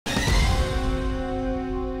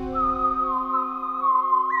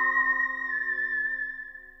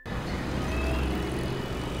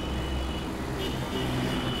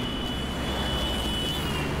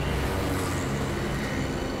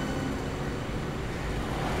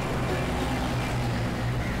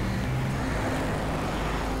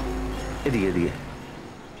এদিকে এদিকে।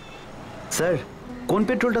 স্যার কোন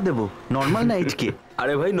পেট্রোলটা দেবো, নর্মাল না এইচকে?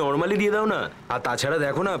 আরে ভাই নর্মালি দিয়ে দাও না। আর তাছাড়া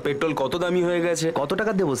দেখো না পেট্রোল কত দামি হয়ে গেছে। কত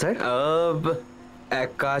টাকা দেবো স্যার? এক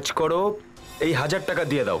কাজ করো, এই 1000 টাকা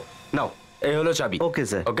দিয়ে দাও। নাও, এই হলো চাবি। Okay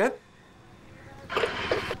sir. ওকে।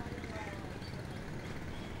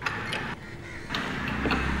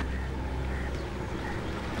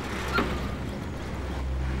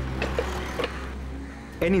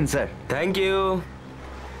 এই নিন স্যার। Thank you.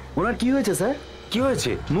 ওনার কি হয়েছে স্যার? কি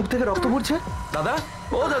হয়েছে? মুখ থেকে রক্ত পড়ছে। দাদা,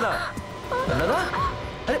 ও দাদা, দাদা,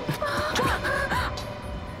 আরে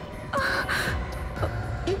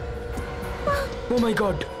ও মাই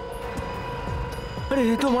গড, আরে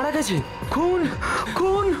এ তো মারা গেছে। খুন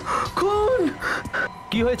খুন খুন।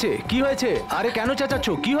 কি হয়েছে? কি হয়েছে? আরে কেন চেঁচাচ্ছ?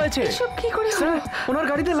 কি হয়েছে? সব কি করে স্যার ওনার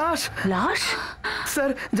গাড়িতে লাশ। লাশ?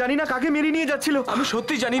 স্যার জানি না কাকে মেরে নিয়ে যাচ্ছিল। আমি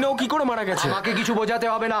সত্যি জানি না ও কি করে মারা গেছে। আমাকে কিছু বোঝাতে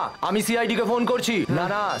হবে না, আমি সিআইডি কে ফোন করছি। না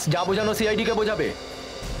না, যা বোঝানো সিআইডি কে বোঝাবে।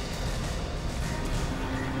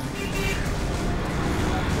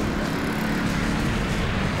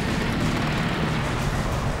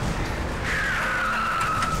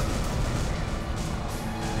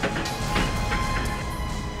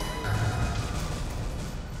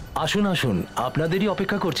 আসুন আসুন, আপনাদেরই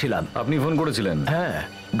অপেক্ষা করছিলাম। আপনি ফোন করেছিলেন? হ্যাঁ,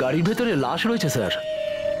 গাড়ির ভেতরে লাশ রয়েছে স্যার।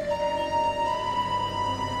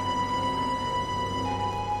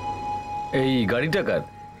 এই গাড়িটা কার?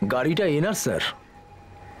 গাড়িটা এনার স্যার।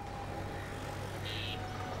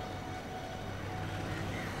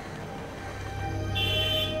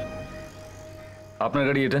 আপনার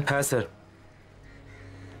গাড়ি এটা? হ্যাঁ স্যার।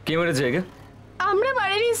 কে মেরেছে একে? আমরা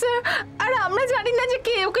মারিনি স্যার, আর আমরা জানি না যে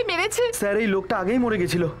কে ওকে মেরেছে। স্যার এই লোকটা আগেই মরে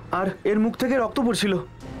গেছিল আর এর মুখ থেকে রক্ত পড়ছিল।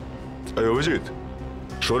 এই অভিজিৎ,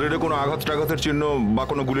 শরীরে কোনো আঘাত টাঘাতের চিহ্ন বা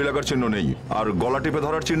কোনো গুলি লাগার চিহ্ন নেই, আর গলা টিপে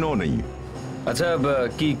ধরার চিহ্নও নেই। আচ্ছা,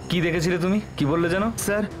 কি কি দেখেছিলে তুমি? কি বললে জানো?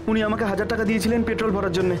 স্যার উনি আমাকে 1000 টাকা দিয়েছিলেন পেট্রোল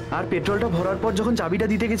ভরার জন্য, আর পেট্রোলটা ভরার পর যখন চাবিটা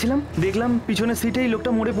দিতে গেছিলাম দেখলাম পিছনের সিটেই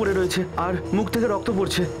লোকটা মরে পড়ে রয়েছে আর মুখ থেকে রক্ত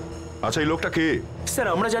পড়ছে। আচ্ছা এই লোকটা কে? স্যার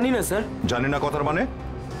আমরা জানি না স্যার। জানি না কথার মানে?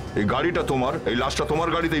 এই গাড়িটা তোমার, এই লাশটা তোমার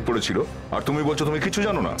গাড়িতেই পড়েছিল, আর তুমি বলছো তুমি কিছু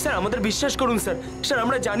জানো না? স্যার আমাদের বিশ্বাস করুন স্যার। স্যার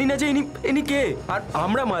আমরা জানি না যে ইনি কে, আর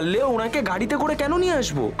আমরা মারলেও ওনাকে গাড়িতে করে কেন নিয়ে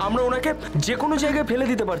আসবো? আমরা ওনাকে যে কোনো জায়গায় ফেলে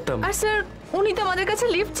দিতে পারতাম। আর স্যার উনি তো আমাদের কাছে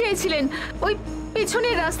লিফট চেয়েছিলেন ওই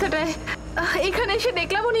পেছনের রাস্তাটায়। এখানে এসে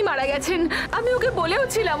দেখলাম উনি মারা গেছেন। আমি ওকে বলেও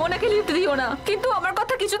ছিলাম ওনাকে লিফট দিও না, কিন্তু আমার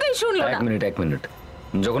কথা কিছুতেই শুনলো না। এক মিনিট।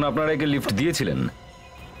 যখন আপনারা একে লিফট দিয়েছিলেন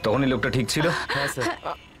তখন এই লোকটা ঠিক ছিল? হ্যাঁ স্যার,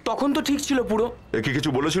 তখন তো ঠিক ছিল পুরো। এ কি কিছু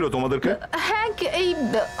বলেছিল তোমাদেরকে? হ্যাঁ, এই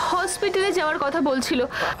হসপিটালে যাওয়ার কথা বলছিল।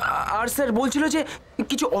 আর স্যার বলছিল যে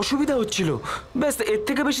কিছু অসুবিধা হচ্ছিল, ব্যাস এর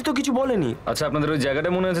থেকে বেশি তো কিছু বলেনি। আচ্ছা, আপনাদের ওই জায়গাটা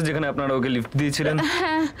মনে আছে যেখানে আপনারা ওকে লিফট দিয়েছিলেন?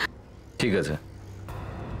 হ্যাঁ। ঠিক আছে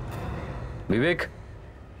বিবেক,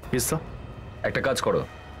 একটা কাজ করো,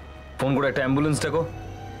 ফোন করে একটা অ্যাম্বুলেন্স ডাকো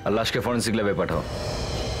আর লাশকে ফরেন্সিক ল্যাবে পাঠাও।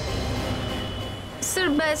 স্যার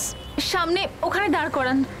ব্যাস সামনে ওখানে দাঁড়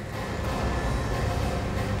করান।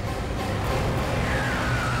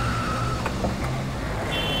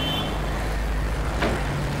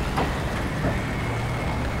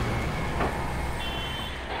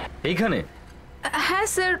 এইখানে? হ্যাঁ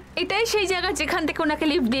স্যার, এটাই সেই জায়গা যেখান থেকে ওনাকে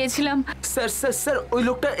লিফট দিয়েছিলাম। স্যার স্যার স্যার ওই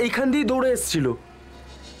লোকটা এইখান দিয়ে দৌড়ে এসেছিল।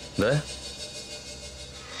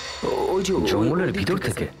 ওই যে জঙ্গলের ভিতর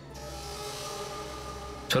থেকে?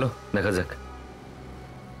 চলো দেখা যাক।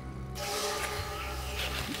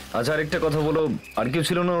 আচ্ছা আরেকটা কথা বলো, আর কেউ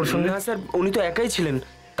ছিল না ওর সঙ্গে? না স্যার, উনি তো একাই ছিলেন,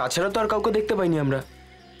 তাছাড়া তো আর কাউকে দেখতে পাইনি আমরা।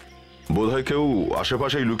 বোধহয় কেউ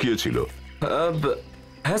আশেপাশেই লুকিয়েছিল।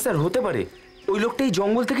 হ্যাঁ স্যার হতে পারে। ওই লোকটা এই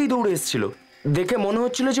জঙ্গল থেকেই দৌড়ে এসেছিল, দেখে মনে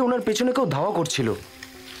হচ্ছিল যে ওনার পেছনে কেউ ধাওয়া করছিল।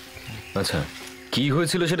 আচ্ছা, কি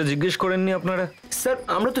হয়েছিল সেটা জিজ্ঞেস করেননি আপনারা? স্যার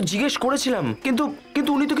আমরা তো জিজ্ঞেস করেছিলাম,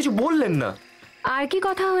 কিন্তু উনি তো কিছু বললেন না। আর কি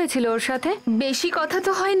কথা হয়েছিল ওর সাথে? বেশি কথা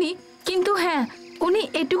তো হয়নি, কিন্তু হ্যাঁ উনি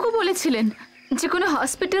এটুকু বলেছিলেন যে কোনো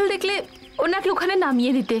হসপিটাল দেখলে ওনাকে ওখানে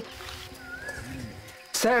নামিয়ে দিতে।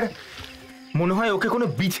 স্যার মনে হয় ওকে কোনো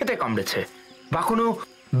বিছেতে কামড়েছে বা কোনো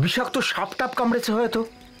বিষাক্ত সাপ টাপ কামড়েছে হয়তো।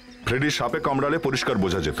 ফ্রেডি সাপে কামড়ালে পরিষ্কার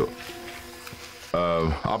বোঝা যেত।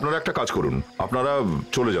 আপনারা একটা কাজ করুন, আপনারা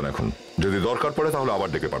চলে যান এখন, যদি দরকার পড়ে তাহলে আবার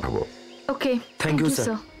ডেকে পাঠাবো। ওকে, থ্যাংক ইউ স্যার।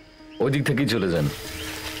 ওই দিক থেকেই চলে যান।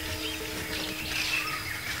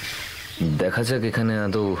 দেখা যাক এখানে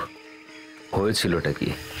আদৌ হয়েছিলটা কি।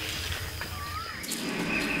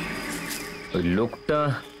 ওই লোকটা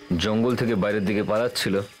জঙ্গল থেকে বাইরের দিকে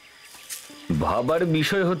পালাচ্ছিল, ভাবার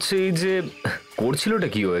বিষয় হচ্ছে এই যে করছিলটা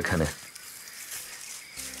কি ও এখানে।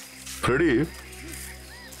 ফ্রেডি,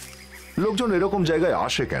 লোকজন এরকম জায়গায়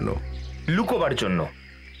আসে কেন? লুকোবার জন্য।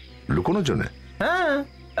 লুকোনোর জন্য? হ্যাঁ,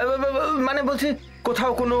 মানে বলছি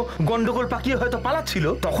কোথাও কোনো গন্ডগোল পাকিয়ে হয়তো পালাচ্ছিল,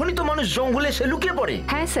 তখনই তো মানুষ জঙ্গলে এসে লুকিয়ে পড়ে।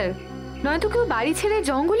 হ্যাঁ স্যার, নয়তো কেউ বাড়ি ছেড়ে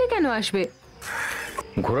জঙ্গলে কেন আসবে?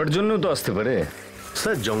 ঘোরার জন্যও তো আসতে পারে।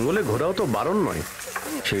 স্যার জঙ্গলে ঘোরাও তো বারণ নয়।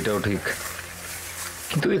 সেটাও ঠিক,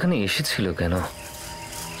 কিন্তু এখানে এসেছিল কেন?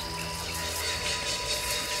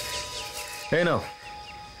 এই নাও,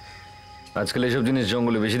 আজকাল এসব জিনিস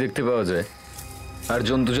জঙ্গলে বেশি দেখতে পাওয়া যায়, আর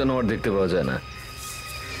জন্তু জানোয়ার দেখতে পাওয়া যায় না।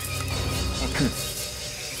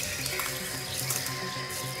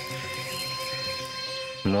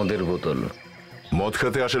 মদের বোতল। মদ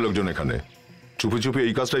খেতে আসে লোকজন এখানে, চুপি চুপি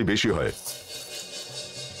এই কাজটাই বেশি হয়।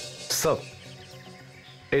 স্যার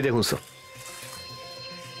এই দেখুন স্যার।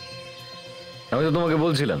 আমি তো তোমাকে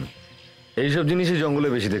বলছিলাম এইসব জিনিসই জঙ্গলে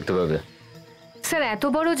বেশি দেখতে পাবে। স্যার এত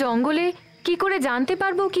বড় জঙ্গলে কি করে জানতে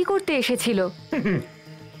পারবো কি করতে এসেছিল?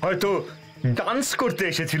 হয়তো ডান্স করতে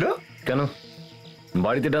এসেছিল। কেন,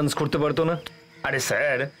 বাড়িতে ডান্স করতে পারতো না? আরে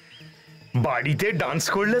স্যার, বাড়িতে ডান্স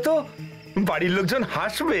করলে তো বাড়ির লোকজন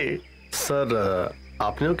হাসবে। স্যার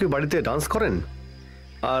আপনিও কি বাড়িতে ডান্স করেন?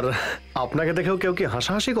 আর আপনাকে দেখেও কেউ কি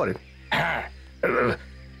হাসাহাসি করে? হ্যাঁ,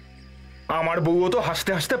 আমার বউও তো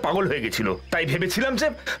হাসতে হাসতে পাগল হয়ে গেছিল, তাই ভেবেছিলাম যে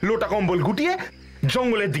লোটা কম্বল গুটিয়ে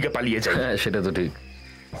জঙ্গলের দিকে পালিয়ে যায়। হ্যাঁ সেটা তো ঠিক।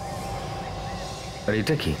 আর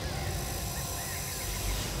এটা কি?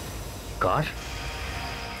 কার?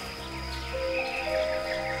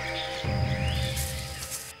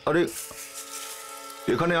 আরে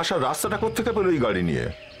এখানে আসার রাস্তাটা কোত্থেকে পেলো এই গাড়ি নিয়ে?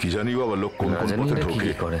 কি জানি বাবা, লোক কোন কোন পথে ঢোকে।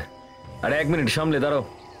 কি করে? আরে 1 মিনিট সামলে দাঁড়াও,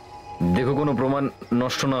 দেখো কোনো প্রমাণ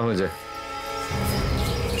নষ্ট না হয়ে যায়।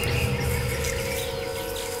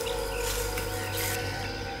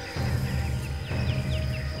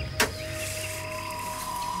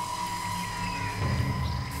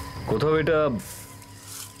 কোথাও এটা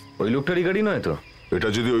ওই লোকটারই গাড়ি নয় তো? এটা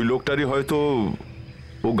যদি ওই লোকটারই হয় তো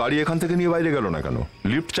ও গাড়ি এখান থেকে নিয়ে বাইরে গেল না কেন?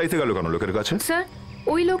 লিফট চাইতে গেল কেন লোকের কাছে? স্যার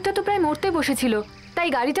ওই লোকটা তো প্রায় মরতে বসেছিল, তাই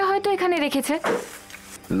গাড়িটা হয়তো এখানে রেখেছে।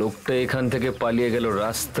 লোকটা এখান থেকে পালিয়ে গেল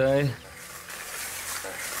রাস্তায়,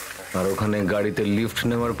 আর ওখানে গাড়িতে লিফট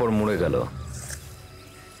নেওয়ার পর মরে গেল।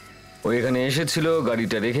 ও এখানে এসেছিল,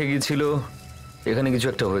 গাড়িটা রেখে গিয়েছিল, এখানে কিছু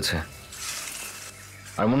একটা হয়েছে।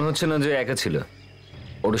 আর মনে হচ্ছে না যে একা ছিল,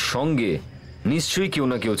 ওর সঙ্গে নিশ্চয়ই কেউ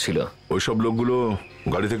না কেউ ছিল। ওইসব লোকগুলো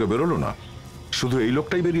গাড়ি থেকে বেরোলো না, শুধু এই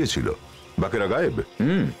লোকটাই বেরিয়েছিল, বাকিরা গায়েব।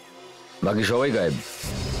 বাকি সবাই গায়েব।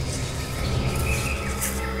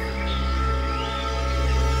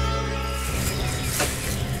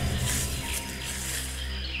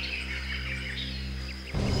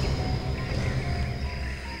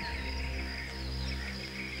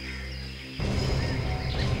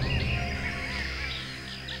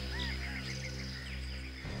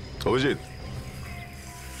 অভিজিৎ,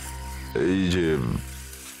 এই যে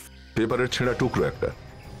পেপারের ছেঁড়া টুকরো একটা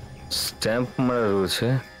স্ট্যাম্প মারা রয়েছে,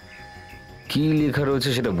 কি লেখা রয়েছে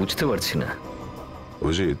সেটা বুঝতে পারছি না।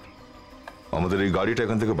 অভিজিৎ, আমাদের এই গাড়িটা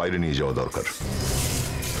এখান থেকে বাইরে নিয়ে যাওয়া দরকার।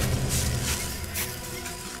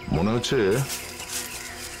 মনে হচ্ছে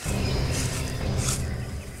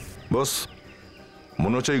বস,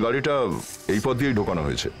 মনে হচ্ছে এই গাড়িটা এই পথ দিয়েই ঢোকানো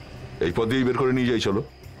হয়েছে। এই পথ দিয়েই বের করে নিয়ে যাই। চলো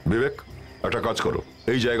বিবেক, একটা কাজ করো,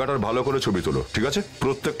 এই জায়গাটার ভালো করে ছবি তোলো, ঠিক আছে?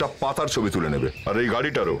 প্রত্যেকটা পাতার ছবি তুলে নেবে, আর এই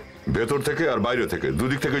গাড়িটারও ভেতর থেকে আর বাইরে থেকে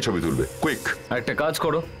দুদিক থেকেই ছবি তুলবে। কুইক। আর একটা কাজ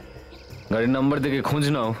করো, গাড়ির নাম্বার দেখে খোঁজ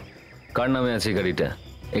নাও কার নামে আছে এই গাড়িটা।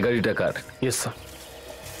 এই গাড়িটা কার? Yes sir.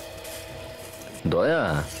 দয়া,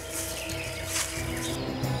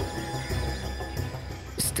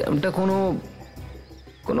 স্ট্যাম্পটা কোনো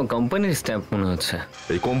কোনো কোম্পানির স্ট্যাম্প মনে হচ্ছে।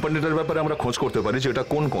 এই কোম্পানিটার ব্যাপারে আমরা খোঁজ করতে পারি যে এটা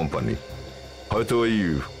কোন কোম্পানি। হয়তো ওই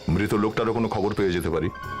মৃত লোকটারও কোনো খবর পেয়ে যেতে পারি।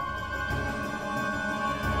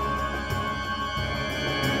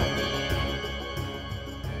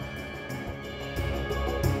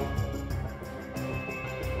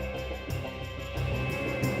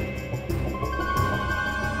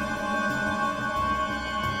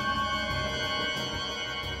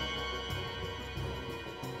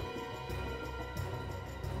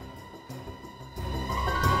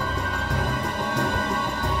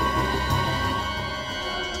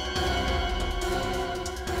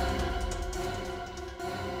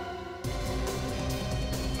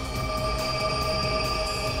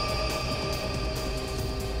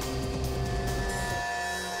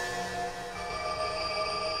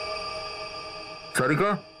 সারিকা,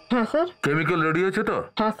 হ্যাঁ স্যার। কেমিক্যাল রেডি আছে তো?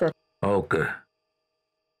 হ্যাঁ স্যার। ওকে।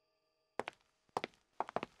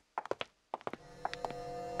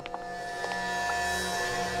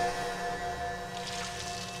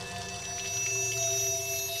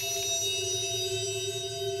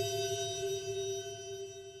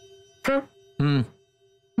 স্যার,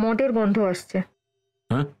 মদের গন্ধ আসছে।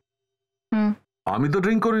 হ্যাঁ, আমি তো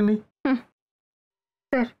ড্রিঙ্ক করিনি।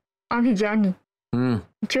 স্যার আমি জানি,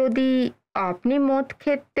 যদি আপনি মদ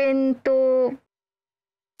খেতেন তো।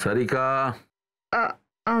 Sarika,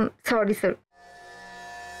 sorry sir.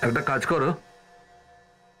 একটা কাজ করো,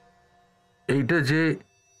 এইটা যে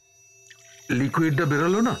লিকুইডটা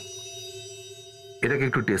বেরোলো না, এটাকে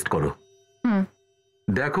একটু টেস্ট করো,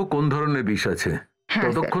 দেখো কোন ধরনের বিষ আছে।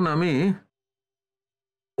 ততক্ষণ আমি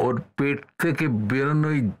ওর পেট থেকে বেরোনো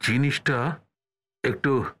এই জিনিসটা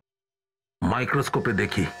একটু মাইক্রোস্কোপে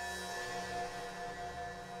দেখি।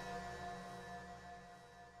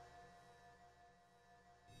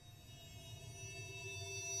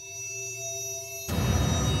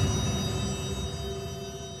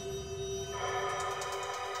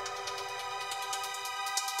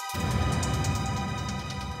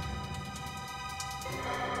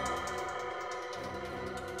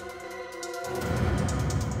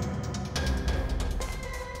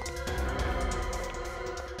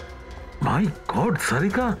 মাই গড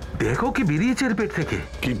সারিকা, দেখো কি বেরিয়েছে এর পেট থেকে।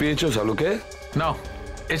 কি পেয়েছো সালুকে? নাও,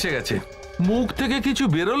 এসে গেছে। মুখ থেকে কিছু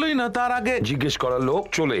বেরোলোই না তার আগে জিজ্ঞেস করার লোক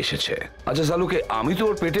চলে এসেছে। আচ্ছা সালুকে, আমি তো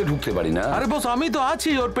ওর পেটে ঢুকতে পারি না। আরে বস, আমি তো আছি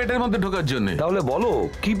ওর পেটের মধ্যে ঢোকার জন্য। তাহলে বলো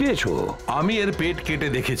কি পেয়েছো? আমি এর পেট কেটে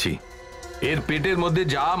দেখেছি। এর পেটের মধ্যে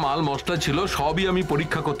যা মাল মশলা ছিল সবই আমি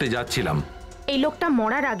পরীক্ষা করতে যাচ্ছিলাম। এই লোকটা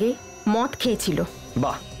মরার আগে মদ খেয়েছিল।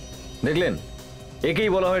 বাহ, দেখলেন, একেই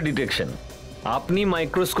বলা হয় ডিটেকশন। আপনি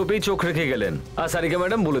মাইক্রোস্কোপেই চোখ রেখে গেলেন আর সারিকা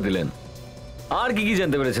ম্যাডাম বলে দিলেন। আর কি কি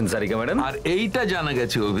জানতে পেরেছেন সারিকা ম্যাডাম? আর এইটা জানা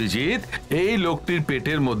গেছে অভিজিৎ, এই লোকটির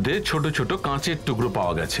পেটের মধ্যে ছোট ছোট কাঁচের টুকরো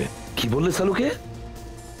পাওয়া গেছে। কি বললে সালুকে?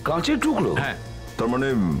 কাঁচের টুকরো? হ্যাঁ। তার মানে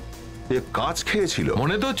এ কাঁচ খেয়েছিল?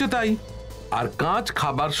 মনে তো হচ্ছে তাই। আর কাঁচ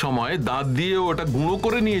খাবার সময় দাঁত দিয়ে ওটা গুঁড়ো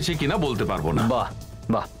করে নিয়েছে কিনা বলতে পারবো না। বাহ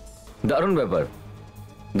বাহ, দারুণ ব্যাপার,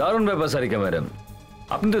 দারুণ ব্যাপার সারিকা ম্যাডাম।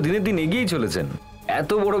 আপনি তো দিনের দিন এগিয়েই চলেছেন।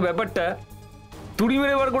 এত বড় ব্যাপারটা তুড়ি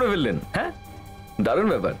মেরে বার করে ফেললেন। হ্যাঁ, দারুণ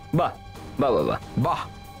ব্যাপার। বাহ বাহ বাহ বাহ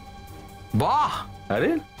বাহ। আরে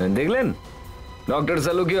দেখলেন, ডক্টর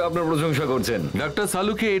সালুকে আপনার প্রশংসা করছেন। ডক্টর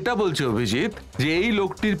সালুকে এটা বলছে অভিজিৎ যে এই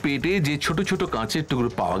লোকটির পেটে যে ছোট ছোট কাঁচের টুকরো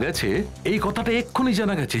পাওয়া গেছে, এই কথাটা এক্ষুনি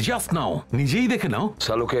জানা গেছে। জাস্ট নাও, নিজেই দেখে নাও।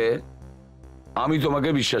 সালুকে, আমি তোমাকে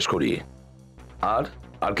বিশ্বাস করি। আর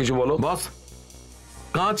আর কিছু বলো। বস,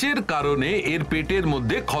 কাঁচের কারণে এর পেটের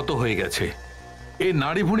মধ্যে ক্ষত হয়ে গেছে। এই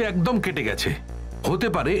নাড়ি ভুঁড়ি একদম কেটে গেছে। হতে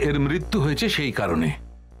পারে এর মৃত্যু হয়েছে সেই কারণে।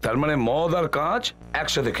 তার মানে মদ আর কাঁচ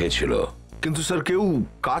একসাথে খেয়েছিল। কিন্তু স্যার, কেউ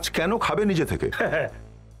কাঁচ কেন খাবে নিজে থেকে?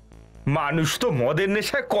 মানুষ তো মদের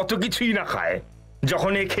নেশায় কত কিছুই না খায়।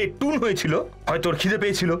 যখন এ খেয়ে টুন হয়েছিল, হয়তো ওর খিদে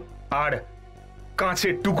পেয়েছিল আর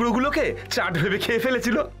কাঁচের টুকরোগুলোকে চাট ভেবে খেয়ে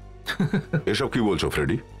ফেলেছিল। এসব কি বলছো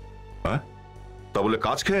ফ্রেডি? হ্যাঁ, তা বলে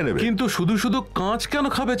কাঁচ খেয়ে নেবে? কিন্তু শুধু শুধু কাঁচ কেন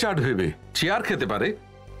খাবে চাট ভেবে? চেয়ার খেতে পারে,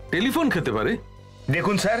 টেলিফোন খেতে পারে।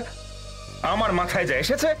 দেখুন স্যার, আমার মাথায় যা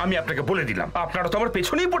এসেছে আমি আপনাকে বলে দিলাম। আপনারা তো আমার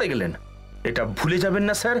পেছনেই পড়ে গেলেন। এটা ভুলে যাবেন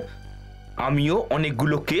না স্যার, আমিও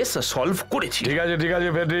অনেকগুলো কেস সলভ করেছি। ঠিক আছে ঠিক আছে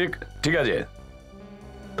ফেডরিক, ঠিক আছে।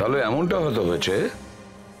 তাহলে এমনটা হয়তো হয়েছে,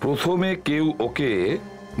 প্রথমে কেউ ওকে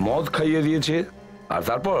মদ খাইয়ে দিয়েছে, আর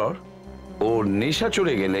তারপর ওর নেশা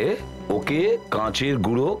চড়ে গেলে ওকে কাঁচের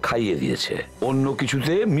গুঁড়ো খাইয়ে দিয়েছে অন্য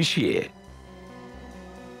কিছুতে মিশিয়ে।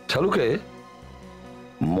 শালুকে,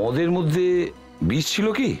 মদের মধ্যে বিষ ছিল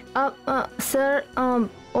কি? স্যার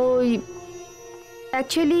ওই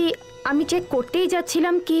অ্যাকচুয়ালি আমি চেক করতেই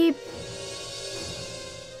যাচ্ছিলাম কি।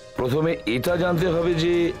 প্রথমে এটা জানতে হবে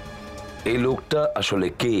যে এই লোকটা আসলে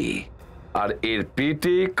কে, আর এর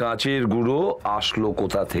পেটে কাঁচের গুঁড়ো আসলো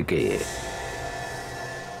কোথা থেকে।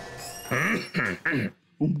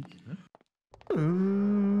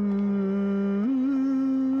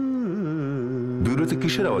 বিউরোতে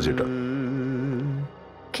কিসের আওয়াজ এটা?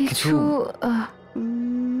 কিছু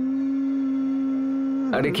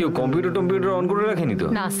আরে কেউ কম্পিউটার অন করে রাখেনি তো?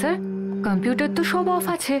 না স্যার, কম্পিউটার তো সব অফ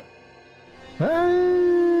আছে।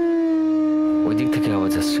 ওই দিক থেকে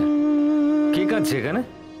আওয়াজ আসছে। কে কাঁদছে এখানে?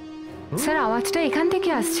 স্যার, আওয়াজটা এখান থেকে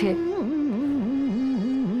আসছে।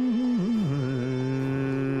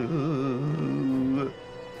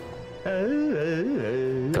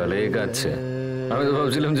 তাহলে এ কাঁদছে। আমি তো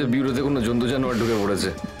ভাবছিলাম যে বিউরোতে কোনো জন্তু জানোয়ার ঢুকে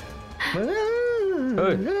পড়েছে।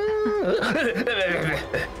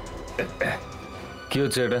 কি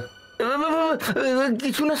হচ্ছে এটা?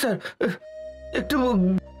 কিছু না স্যার, একটু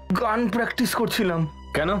গান প্র্যাকটিস করছিলাম।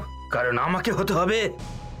 কেন? কারণ আমাকে হতে হবে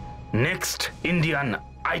নেক্সট ইন্ডিয়ান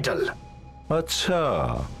আইডল। আচ্ছা,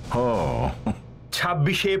 হ্যাঁ।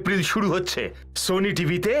 26শে এপ্রিল শুরু হচ্ছে সোনি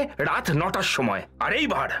টিভিতে রাত 9টার সময়। আর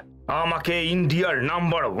এইবার আমাকে ইন্ডিয়ার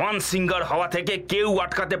নাম্বার 1 সিঙ্গার হওয়া থেকে কেউ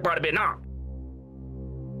আটকাতে পারবে না।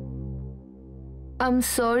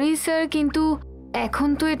 সরি স্যার, কিন্তু এখন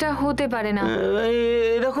তো এটা হতে পারে না।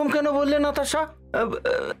 এরকম কেন বললে নাতাশা?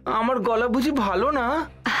 আমার গলা বুঝি ভালো না?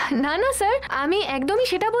 না না স্যার, আমি একদমই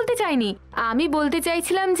সেটা বলতে চাইনি। আমি বলতে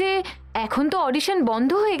চাইছিলাম যে এখন তো অডিশন বন্ধ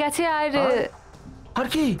হয়ে গেছে। আর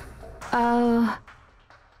কি?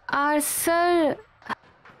 আর স্যার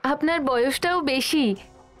আপনার বয়সটাও বেশি।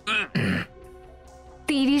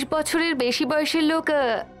 30 বছরের বেশি বয়সের লোক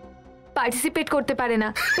পার্টিসিপেট করতে পারে না।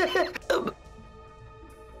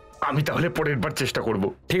 আমি তাহলে পরের বার চেষ্টা করব।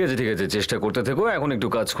 ঠিক আছে চেষ্টা করতে থেকো, এখন একটু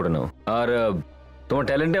কাজ করে নাও। আর তোমার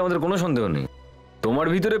ট্যালেন্টে আমাদের কোনো সন্দেহ নেই, তোমার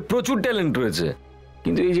ভিতরে প্রচুর ট্যালেন্ট রয়েছে।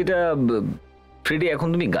 কিন্তু এই যেটা ফ্রেডি এখন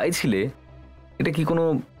তুমি গাইছিলে, এটা কি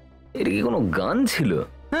কোনো গান ছিল?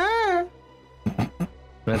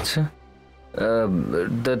 আচ্ছা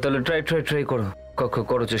তাহলে ট্রাই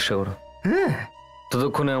করো, চেষ্টা করো।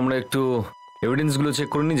 ততক্ষণে আমরা একটু এভিডেন্স গুলো চেক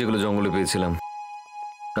করে নিই যেগুলো জঙ্গলে পেয়েছিলাম।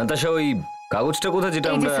 নাতাশা, ওই কাগজটা কোথায় যেটা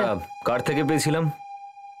আমরা কার থেকে পেয়েছিলাম?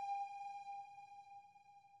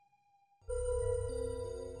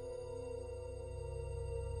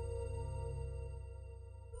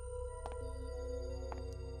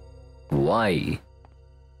 Why?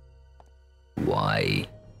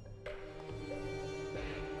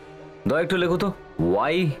 দয়া একটু লেখো তো,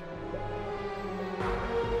 why?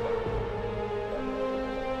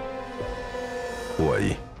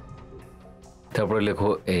 তারপরে লেখো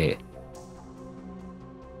এ,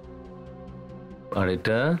 আর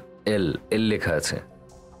এটা এল লেখা আছে।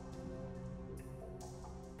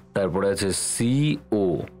 তারপরে আছে CO।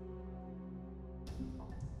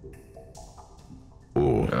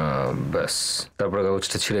 ব্যাস, তারপরে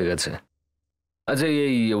কাগজটা ছিঁড়ে গেছে। আচ্ছা,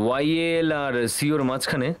 এই YAL আর COর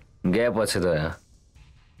মাঝখানে গ্যাপ আছে দয়া।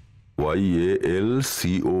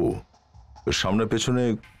 YALCO সামনে পেছনে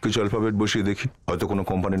কিছু অ্যালফাবেট বসিয়ে দেখি, হয়তো কোনো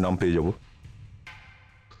কোম্পানির নাম পেয়ে যাব।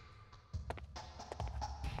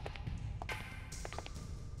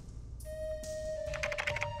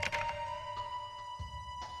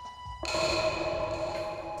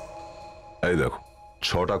 এই দেখো,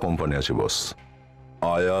 6টা কোম্পানি আছে বস।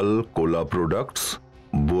 আয়াল কোলা products,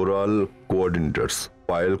 Boral কোঅর্ডিনেটর্স,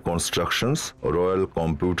 Payel constructions, royal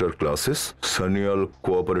computer classes, Sanyal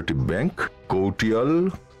cooperative bank, কৌটিয়াল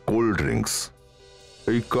cold drinks.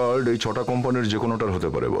 এই কার্ড এই 6টা কোম্পানির যে কোনোটার হতে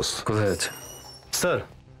পারে বস। কোথায় আছে স্যার?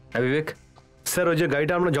 বিবেক স্যার, ওই যে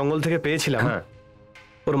গাড়িটা আমরা জঙ্গল থেকে পেয়েছিলাম,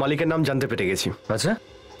 ওর মালিকের নাম জানতে পেরে গেছি। আচ্ছা,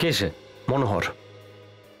 কে সে? মনোহর?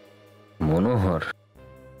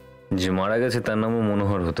 যে মারা গেছে তার নামও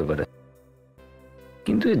মনোহর হতে পারে,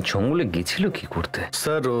 কিন্তু এই জঙ্গলে গেছিল কি করতে?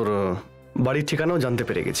 স্যার, ওর বাড়ির ঠিকানাও জানতে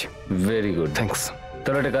পেরে গেছি। Very good, thanks.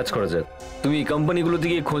 তাহলে একটা কাজ করা যাক, তুমি এই কোম্পানিগুলোতে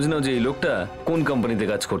গিয়ে খোঁজ নাও যে এই লোকটা কোন কোম্পানিতে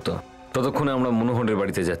কাজ করতো। ততক্ষণে আমরা মনোহরের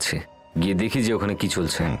বাড়িতে যাচ্ছি, গিয়ে দেখি যে ওখানে কি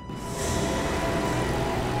চলছে।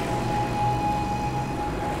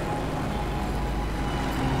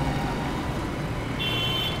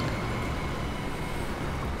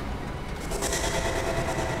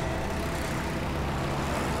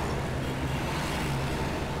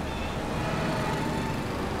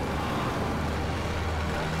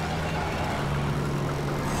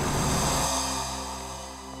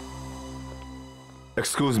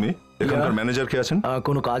 এক্সকিউজ মি, এখানকার ম্যানেজার কে আছেন?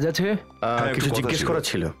 কোনো কাজ আছে? কিছু জিজ্ঞেস করা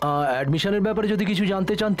ছিল। অ্যাডমিশনের ব্যাপারে যদি কিছু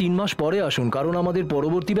জানতে চান 3 মাস পরে আসুন, কারণ আমাদের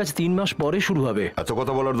পরবর্তী ব্যাচ 3 মাস পরে শুরু হবে। এত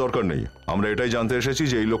কথা বলার দরকার নেই, আমরা এটাই জানতে এসেছি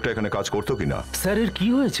যে এই লোকটা এখানে কাজ করতো কিনা। স্যার, এর কি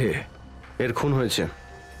হয়েছে? এর খুন হয়েছে।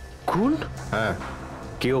 খুন? হ্যাঁ,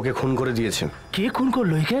 কে ওকে খুন করে দিয়েছে। কে খুন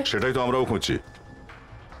করলো একে? সেটাই তো আমরাও খুঁজছি।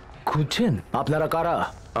 খুঁজছেন? আপনারা কারা?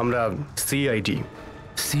 আমরা CID।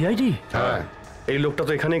 CID? হ্যাঁ, এই লোকটা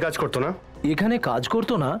তো এখানেই কাজ করতো না। এখানে কাজ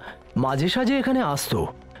করতো না, মাঝে সাঝে এখানে আসতো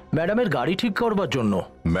ম্যাডামের গাড়ি ঠিক করবার জন্য।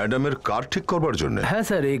 ম্যাডামের কার ঠিক করবার জন্য? হ্যাঁ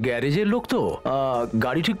স্যার, এই গ্যারেজের লোক তো,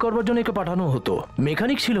 গাড়ি ঠিক করবার জন্য একে পাঠানো হতো।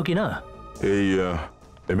 মেকানিক ছিল কি না? এই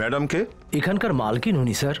ম্যাডাম কে? এখানকার মালকিন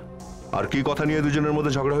উনি স্যার। আর কি কথা নিয়ে দুজনের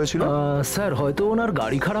মধ্যে ঝগড়া হয়েছিল? স্যার, হয়তো ওনার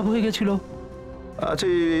গাড়ি খারাপ হয়ে গেছিল। আচ্ছা,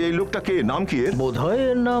 এই লোকটা কে? নাম কি এর? বোধহয়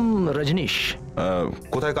এর নাম রজনীশ।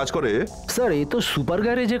 কোথায় কাজ করে? স্যার, এই তো সুপার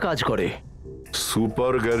গ্যারেজে কাজ করে।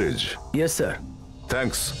 Super garage? Yes sir.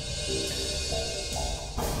 Thanks.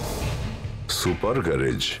 Super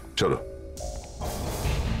garage, চলো।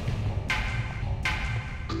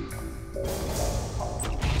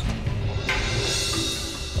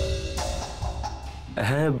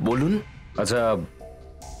 হ্যাঁ বলুন। আচ্ছা,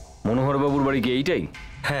 মনোহর বাবুর বাড়ি কি এইটাই?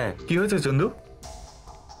 হ্যাঁ। কি হয়েছে চন্দু?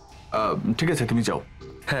 ঠিক আছে, তুমি যাও।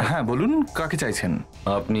 হ্যাঁ হ্যাঁ, বলুন কাকে চাইছেন?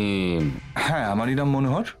 আপনি? হ্যাঁ, আমারই নাম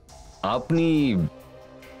মনোহর।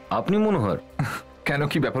 আপনি মনোহর? কেন,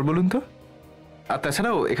 কি ব্যাপার বলুন তো? আর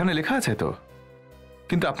তাছাড়াও এখানে লেখা আছে তো।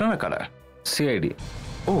 কিন্তু আপনারা কারা? CID।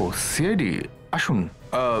 ও, CID, আসুন।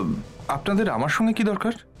 আপনাদের আমার সঙ্গে কি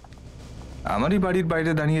দরকার? আমারই বাড়ির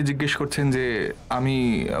বাইরে দাঁড়িয়ে জিজ্ঞেস করছেন যে আমি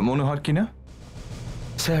মনোহর কিনা।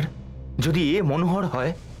 স্যার, যদি এ মনোহর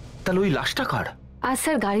হয় তাহলে ওই লাশটা কার? আর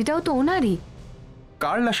স্যার গাড়িটাও তো ওনারই।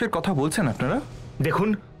 কার লাশের কথা বলছেন আপনারা? দেখুন,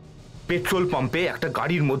 পেট্রোল পাম্পে একটা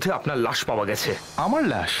গাড়ির মধ্যে আপনার লাশ পাওয়া গেছে। আমার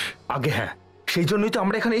লাশ? আগে হ্যাঁ, সেই জন্যই তো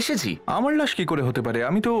আমরা এখানে এসেছি। আমার লাশ কি করে হতে পারে?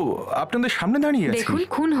 আমি তো আপনাদের সামনে দাঁড়িয়ে আছি। দেখুন,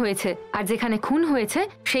 খুন হয়েছে, আর যেখানে খুন হয়েছে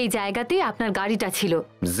সেই জায়গাতেই আপনার গাড়িটা ছিল।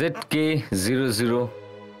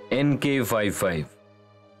 ZK00NK55,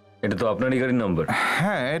 এটা তো আপনারই গাড়ির নম্বর।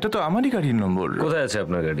 হ্যাঁ, এটা তো আমারই গাড়ির নম্বর। কোথায় আছে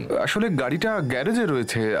আপনার গাড়ি? আসলে গাড়িটা গ্যারেজে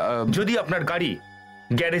রয়েছে। যদি আপনার গাড়ি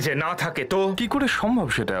গ্যারেজে না থাকে তো কি করে সম্ভব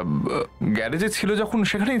সেটা? গ্যারেজে ছিল যখন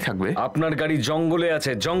সেখানেই থাকবে। আপনার গাড়ি জঙ্গলে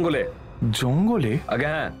আছে, জঙ্গলে। জঙ্গলে? আগে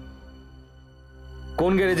হ্যাঁ,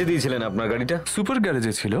 কোন গ্যারেজে দিয়েছিলেন আপনার গাড়িটা? সুপার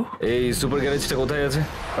গ্যারেজে ছিল। এই সুপার গ্যারেজটা কোথায় আছে?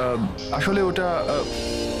 আসলে ওটা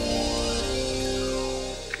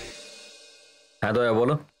হ্যাঁ দয়া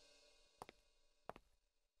বলো।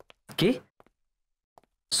 কি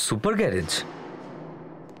সুপার গ্যারেজ?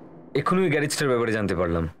 এক্ষুনি ওই গ্যারেজটার ব্যাপারে জানতে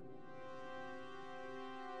পারলাম।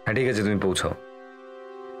 হ্যাঁ ঠিক আছে, তুমি পৌঁছাও,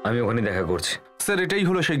 আমি ওখানে দেখা করছি। স্যার, এটাই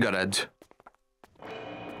হলো সেই গ্যারেজ।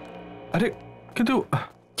 আরে কিন্তু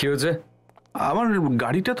কি হয়েছে? আমার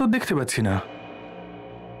গাড়িটা তো দেখতে পাচ্ছি না।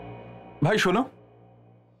 ভাই শোনো,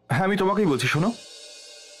 হ্যাঁ আমি তোমাকেই বলছি, শোনো।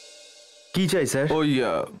 কি চাই স্যার? ওই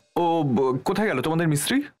ও কোথায় গেল তোমাদের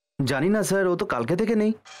মিস্ত্রি? জানি না স্যার, ও তো কালকে থেকে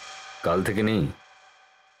নেই। কাল থেকে নেই?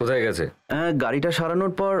 কোথায় গেছে? গাড়িটা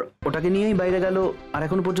সারানোর পর ওটাকে নিয়েই বাইরে গেল, আর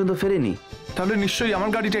এখনো পর্যন্ত ফেরেনি। তাহলে নিশ্চয়ই আমার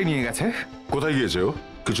গাড়িটাই নিয়ে গেছে। কোথায় গিয়েছে ও?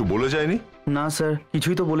 কিছু বলে যায়নি? না স্যার,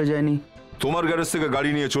 কিছুই তো বলে যায়নি। তোমার গ্যারেজ থেকে গাড়ি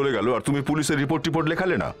নিয়ে চলে গেল আর তুমি পুলিশের রিপোর্ট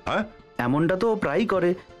লেখালে না? হ্যাঁ, এমনটা তো প্রায়ই করে,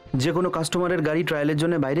 যে কোনো কাস্টমারের গাড়ি ট্রায়ালের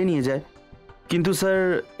জন্য বাইরে নিয়ে যায়। কিন্তু স্যার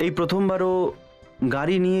এই প্রথমবারও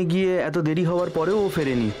গাড়ি নিয়ে গিয়ে এত দেরি হওয়ার পরেও ও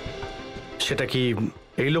ফেরেনি। সেটা কি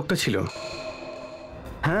এই লোকটা ছিল?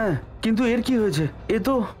 হ্যাঁ, কিন্তু এর কি হয়েছে? এ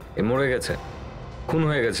তো এ মরে গেছে, খুন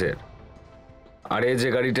হয়ে গেছে। আর এই যে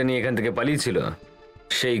গাড়িটা নিয়ে এখান থেকে পালিয়েছিল,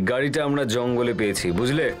 সেই গাড়িটা আমরা জঙ্গলে পেয়েছি,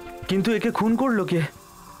 বুঝলে? কিন্তু একে খুন করলো কে?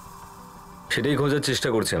 সেটাই খোঁজার চেষ্টা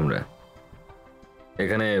করছি আমরা।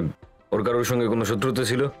 এখানে ওর কারোর সঙ্গে কোনো শত্রুতা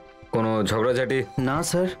ছিল? কোনো ঝগড়াঝাটি? না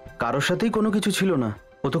স্যার, কারোর সাথেই কোনো কিছু ছিল না।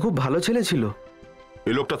 ও তো খুব ভালো ছেলে ছিল।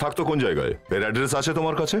 এই লোকটা থাকতো কোন জায়গায়? এর অ্যাড্রেস আছে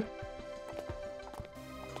তোমার কাছে?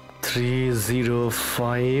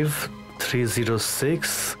 305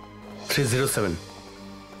 306 307।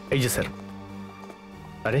 এই যে স্যার।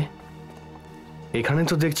 আরে এখানে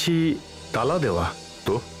তো দেখছি তালা দেওয়া।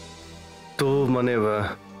 তো তো মানে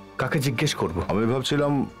কাকে জিজ্ঞেস করব? আমি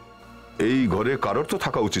ভাবছিলাম এই ঘরে কারোর তো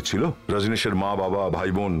থাকা উচিত ছিল। রজনীশের মা, বাবা, ভাই,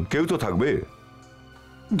 বোন কেউ তো থাকবে।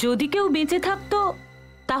 যদি কেউ বেঁচে থাকতো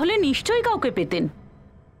তাহলে নিশ্চয়ই কাউকে পেতেন।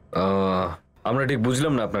 আমরা ঠিক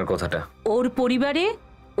বুঝলাম না আপনার কথাটা। ওর পরিবারে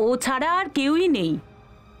ও ছাড়া আর কেউই নেই,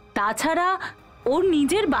 তাছাড়া ওর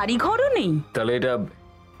নিজের বাড়িঘরও নেই। তাহলে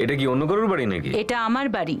এটা কি অন্য কারোর বাড়ি নাকি? এটা আমার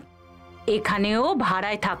বাড়ি, এখানেও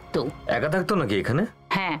ভাড়ায় থাকতো। একা থাকতো নাকি এখানে?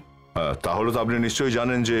 হ্যাঁ। তাহলে তো আপনি নিশ্চয়ই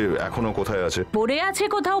জানেন যে এখনো কোথায় আছে। পড়ে আছে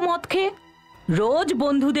কোথাও মদ খেয়ে, রোজ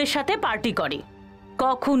বন্ধুদের সাথে পার্টি করে।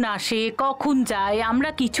 কখন আসে কখন যায় আমরা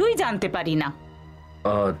কিছুই জানতে পারি না।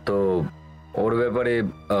 তো ওর ব্যাপারে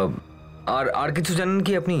আর কিছু জানেন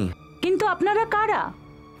কি আপনি? কিন্তু আপনারা কারা?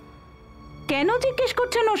 কেন জিজ্ঞেস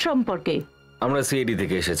করছেন ওর সম্পর্কে? আমরা CID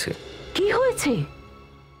থেকে এসেছি। কি হয়েছে?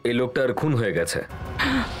 এই লোকটার খুন হয়ে গেছে।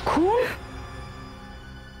 খুন?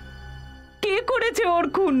 কে করেছে ওর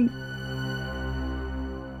খুন?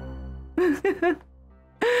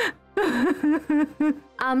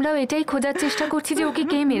 আমরাও এটাই খোঁজার চেষ্টা করছি যে ওকে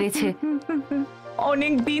কে মেরেছে।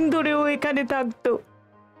 অনেক দিন ধরে ও এখানে থাকতো,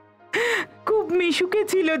 খুব মিশুকে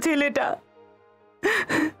ছিল ছেলেটা।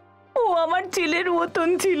 ও আমার ছেলের মতন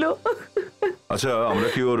ছিল। আচ্ছা, আমরা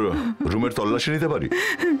কি ওর রুমের তল্লাশি নিতে পারি?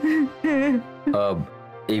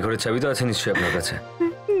 এই ঘরের চাবি তো আছে নিশ্চয়ই আপনার কাছে?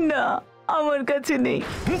 না, আমার কাছে নেই।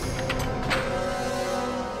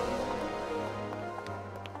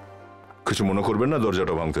 কিছু মনে করবেন না,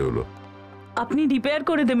 দরজাটা ভাঙতে হলো। আপনি রিপেয়ার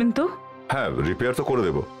করে দেবেন তো? হ্যাঁ, রিপেয়ার তো করে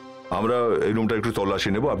দেবো। আমরা এই রুমটা একটু তল্লাশি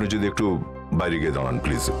নেব, আপনি যদি একটু বাইরে গিয়ে দাঁড়ান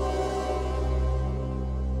প্লিজ।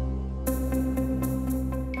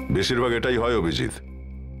 বেশিরভাগ এটাই হয় অভিজিৎ।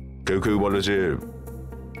 কেউ কেউ বলে যে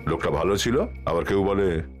লোকটা ভালো ছিল, আবার কেউ বলে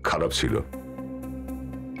খারাপ ছিল,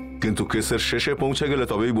 কিন্তু কেসের শেষে পৌঁছে গেলে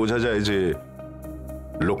তবেই বোঝা যায় যে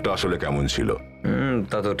লোকটা আসলে কেমন ছিল।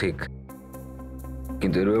 তা তো ঠিক,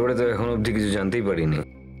 কিন্তু এর ব্যাপারে তো এখন অবধি কিছু জানতেই পারিনি।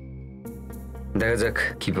 দেখা যাক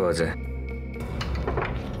কি পাওয়া যায়।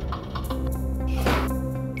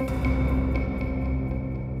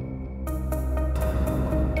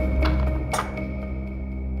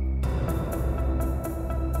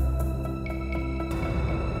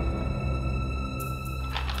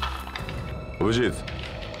 অভিজিৎ,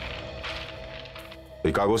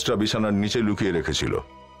 এই কাগজটা বিছানার নিচে লুকিয়ে রেখেছিল।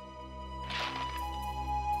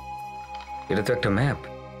 এটা তো একটা ম্যাপ,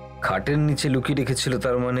 খাটের নিচে লুকিয়ে রেখেছিল,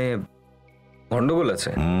 তার মানে গন্ডগোল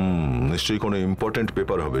আছে। নিশ্চয়ই কোনো ইম্পর্টেন্ট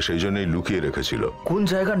পেপার হবে, সেই জন্যই লুকিয়ে রেখেছিল। কোন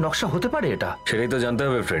জায়গার নকশা হতে পারে এটা? সেটাই তো জানতে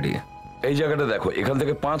হবে ফ্রেডি। এই জায়গাটা দেখো, এখান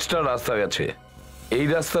থেকে 5টা রাস্তা গেছে। এই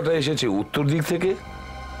রাস্তাটা এসেছে উত্তর দিক থেকে,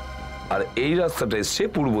 আর এই রাস্তাটা এসছে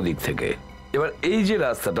পূর্ব দিক থেকে। এবার এই যে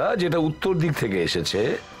রাস্তাটা যেটা উত্তর দিক থেকে এসেছে,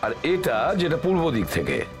 আর এটা যেটা পূর্ব দিক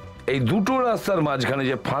থেকে, এই দুটো রাস্তার মাঝখানে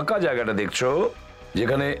যে ফাঁকা জায়গাটা দেখছো,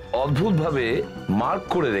 যেখানে অদ্ভুতভাবে মার্ক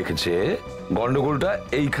করে রেখেছে, গন্ডগোলটা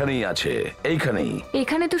এইখানেই আছে। এইখানেই।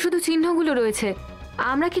 এখানে তো শুধু চিহ্নগুলো রয়েছে,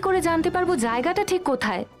 আমরা কি করে জানতে পারবো জায়গাটা ঠিক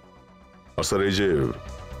কোথায়? আর স্যার, এই যে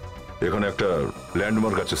এখানে একটা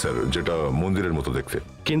ল্যান্ডমার্ক আছে স্যার, যেটা মন্দিরের মতো দেখতে।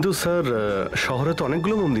 কিন্তু স্যার, শহরে তো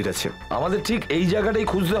অনেকগুলো মন্দির আছে। আমাদের ঠিক এই জায়গাটাই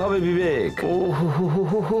খুঁজতে হবে বিবেক।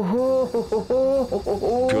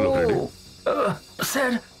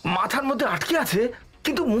 স্যার, মাথার মধ্যে আটকে আছে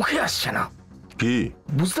কিন্তু মুখে আসছে না। কি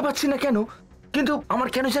বুঝতে পারছি না কেন, কিন্তু আমার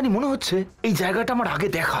কেন জানি মনে হচ্ছে এই জায়গাটা আমার আগে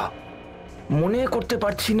দেখা। মনে করতে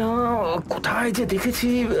পারছি না কোথায় যে দেখেছি।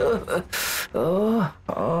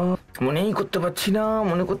 মনেই করতে পারছি না,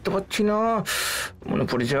 মনে করতে পারছি না। মনে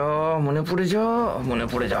পড়ে যা, মনে পড়ে যা, মনে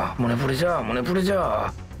পড়ে যা, মনে পড়ে যা, মনে পড়ে যা।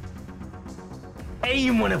 এই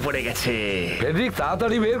মনে পড়ে গেছে। ফেডরিক,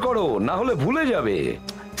 তাড়াতাড়ি বের করো, না হলে ভুলে যাবে।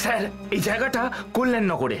 স্যার, এই জায়গাটা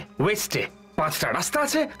কল্যাণনগরে ওয়েস্টে 5টা রাস্তা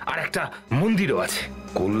আছে আর একটা মন্দিরও আছে।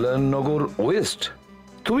 কল্যাণনগর ওয়েস্ট?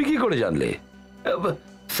 তুমি কি করে জানলে?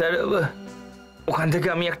 স্যার, ওখান থেকে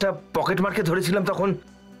আমি একটা পকেট মারকে ধরেছিলাম, তখন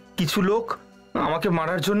কিছু লোক আমাকে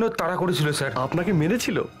মারার জন্য তাড়া করেছিল। স্যার, আপনাকে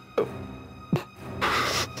মেরেছিল?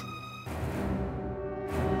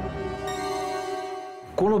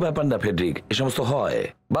 কোনো ব্যাপার না ফেডরিক, এ সমস্ত হয়,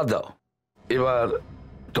 বাদ দাও। এবার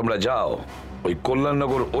তোমরা যাও ওই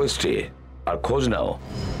কল্যাণনগর ওয়েস্টে আর খোঁজ নাও।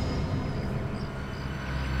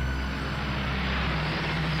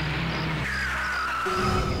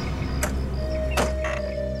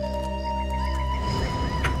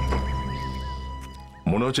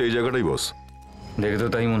 মনে হচ্ছে এই জায়গাটাই বস। দেখে তো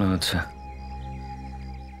তাই মনে হচ্ছে।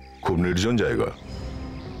 খুব নির্জন জায়গা।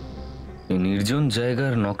 এই নির্জন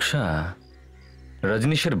জায়গার নকশা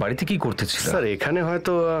রজনীশের বাড়িতে কি করতেছিল? স্যার, এখানে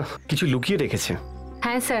হয়তো কিছু লুকিয়ে রেখেছে।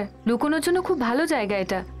 হ্যাঁ স্যার, লুকোনোর জন্য খুব ভালো জায়গা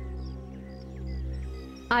এটা।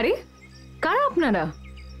 আরে, কারা আপনারা?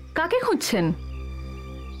 কাকে খুঁজছেন?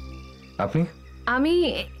 আপনি? আমি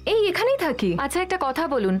এই এখানেই থাকি। আচ্ছা, একটা কথা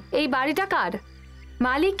বলুন, এই বাড়িটা কার?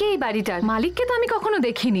 মালিক কে এই বাড়িটার? মালিককে তো আমি কখনো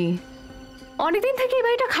দেখিনি। অনেকদিন থেকে এই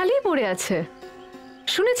বাড়িটা খালি পড়ে আছে।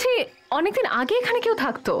 শুনেছি অনেকদিন আগে এখানে কেউ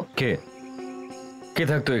থাকতো। কে কে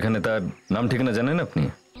থাকতো এখানে? তার নাম ঠিকানা জানেন আপনি?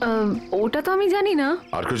 ওটা তো আমি জানি না।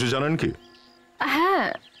 আর কিছু জানেন কি? হ্যাঁ,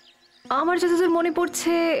 আমার যতদূর মনে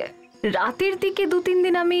পড়ছে, রাতের দিকে 2-3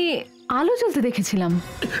 দিন আমি আলো জ্বলতে দেখেছিলাম।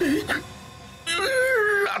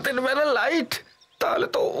 রাতের বেলা লাইট? তাহলে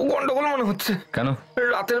তো গন্ডগোল মনে হচ্ছে। কেন?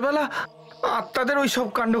 রাতের বেলা আত্মাদের ওই সব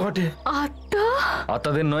কাণ্ড ঘটে। আত্মা?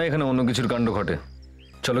 আত্মাদের নয়, এখানে অন্য কিছুর কাণ্ড ঘটে।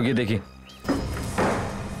 চলো গিয়ে দেখি।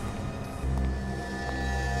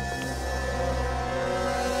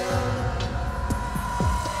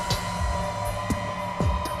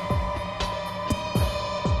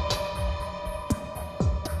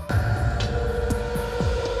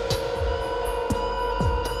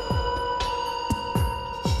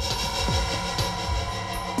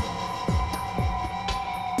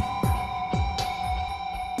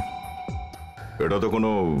 এটা তো কোনো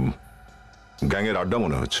গ্যাংয়ের আড্ডা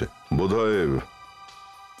মনে হচ্ছে। বোধহয়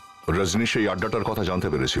রজনীশ এই আড্ডাটার কথা জানতে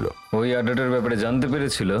পেরেছিল। ওই আড্ডাটার ব্যাপারে জানতে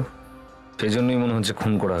পেরেছিল, সেই জন্যই মনে হচ্ছে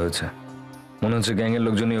খুন করা হয়েছে। মনে হচ্ছে গ্যাংয়ের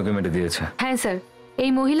লোকজনই ওকে মেরে দিয়েছে। হ্যাঁ স্যার,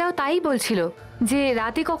 এই মহিলাও তাই বলছিল যে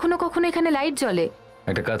রাতে কখনো কখনো এখানে লাইট জ্বলে।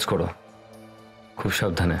 একটা কাজ করো, খুব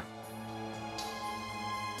সাবধানে।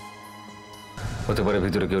 হতে পারে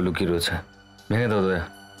ভিতরে কেউ লুকিয়ে রয়েছে। ভেঙে দাও দয়া।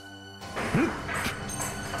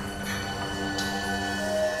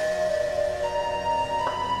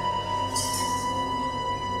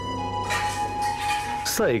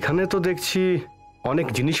 স্যার, এখানে তো দেখছি অনেক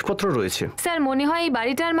জিনিসপত্র রয়েছে। স্যার, মনে হয় এই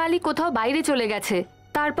বাড়িটার মালিক কোথাও বাইরে চলে গেছে,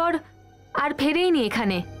 তারপর আর ফেরেইনি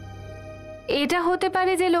এখানে। এটা হতে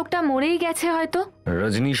পারে যে লোকটা মরেই গেছে হয়তো।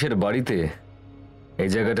 রজনীশের বাড়িতে এই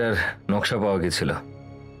জায়গাটার নকশা পাওয়া গেছিল।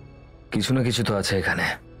 কিছু না কিছু তো আছে এখানে,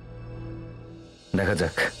 দেখা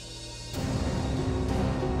যাক।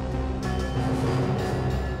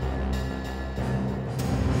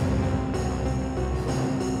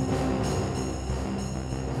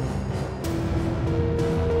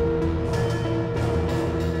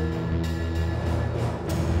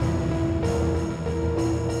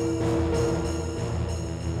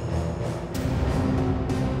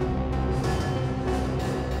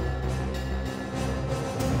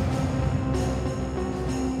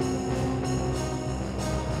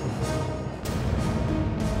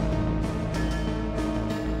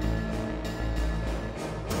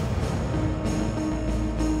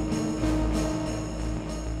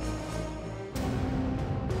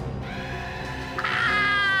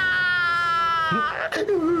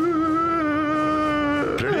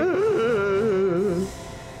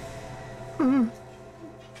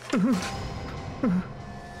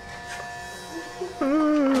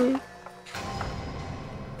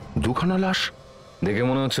 দুখানা লাশ দেখে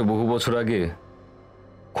মনে হচ্ছে বহু বছর আগে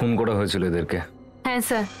খুন করা হয়েছিল এদেরকে। হ্যাঁ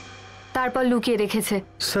স্যার, তারপর লুকিয়ে রেখেছে।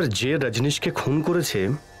 স্যার, যে রজনীশকে খুন করেছে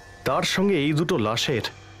তার সঙ্গে এই দুটো লাশের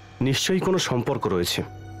নিশ্চয়ই কোনো সম্পর্ক রয়েছে।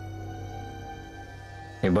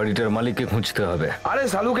 এই বাড়িটার মালিককে খুঁজতে হবে। আরে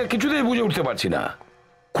সালুকে কিছুতেই বুঝে উঠতে পারছি না।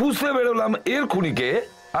 খুঁজতে বেরোলাম এর খুনিকে,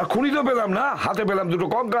 আর খুনি তো পেলাম না, হাতে পেলাম দুটো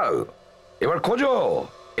কঙ্কাল। এবার খোঁজো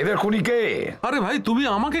এদের খুনিকে। আরে ভাই, তুমি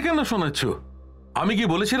আমাকে কেন শোনাচ্ছ? আমি কি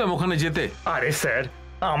বলেছিলাম ওখানে যেতে? আরে স্যার,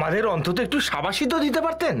 আমাদের অন্তত একটু সাবাসী তো দিতে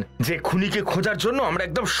পারতেন যে খুনিকে খোঁজার জন্য আমরা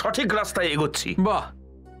একদম সঠিক রাস্তায় এগোচ্ছি। বাহ,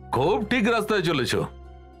 খুব ঠিক রাস্তায় চলেছ।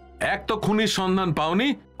 এক তো খুনির সন্ধান পাওনি,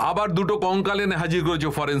 আবার দুটো কঙ্কাল এনে হাজির করেছো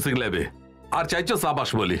ফরেন্সিক ল্যাবে, আর চাইছো সাবাস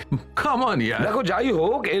বলি। কামান ইয়ার। দেখো, যাই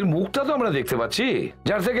হোক এর মুখটা তো আমরা দেখতে পাচ্ছি,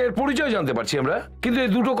 যার থেকে এর পরিচয় জানতে পারছি আমরা, কিন্তু এই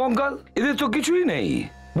দুটো কঙ্কাল এদের তো কিছুই নেই।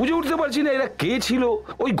 বুঝে উঠতে পারছি না এরা কে ছিল,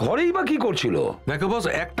 ওই ঘরেই বা কি করছিল। দেখো বস,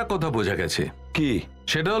 একটা কথা বোঝা গেছে। কি?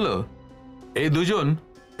 সেটা হলো এই দুজন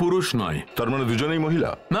পুরুষ নয়। তার মানে দুজনেই মহিলা?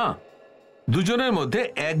 না, দুজনের মধ্যে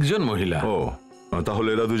একজন মহিলা। ও, তাহলে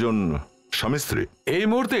এরা দুজন স্বামী স্ত্রী? এই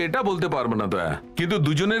মুহূর্তে এটা বলতে পারবো না দয়া, কিন্তু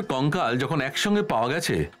দুজনের কঙ্কাল যখন একসঙ্গে পাওয়া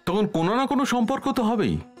গেছে তখন কোনো না কোনো সম্পর্ক তো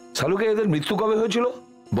হবেই। সালুকে এদের মৃত্যু কবে হয়েছিল?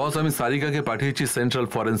 বস, আমি সারিকাকে পাঠিয়েছি সেন্ট্রাল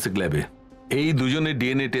ফরেন্সিক ল্যাবে এই দুজনের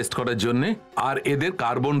ডিএনএ টেস্ট করার জন্য আর এদের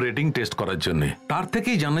কার্বন রেটিং টেস্ট করার জন্য। তার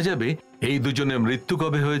থেকেই জানা যাবে এই দুজনের মৃত্যু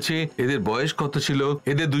কবে হয়েছে, এদের বয়স কত ছিল,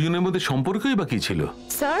 এদের দুজনের মধ্যে সম্পর্কই বা কি ছিল।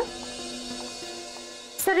 স্যার,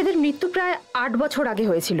 স্যার এদের মৃত্যু প্রায় 8 বছর আগে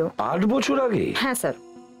হয়েছিল। 8 বছর আগে? হ্যাঁ স্যার।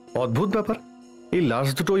 অদ্ভুত ব্যাপার, এই লাশ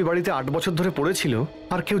দুটো ওই বাড়িতে 8 বছর ধরে পড়েছিল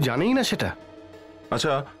আর কেউ জানেই না সেটা।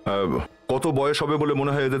 আচ্ছা, কত বয়স হবে বলে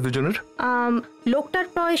মনে হয় এদের দুজনের? লোকটার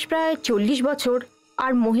বয়স প্রায় 40 বছর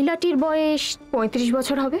আর মহিলাটির বয়স 35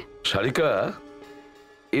 বছর হবে। সারিকা,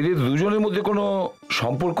 এদের দুজনের মধ্যে কোনো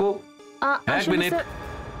সম্পর্ক? এক মিনিট,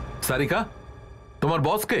 সারিকা, তোমার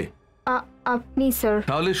বস কে? আপনি স্যার।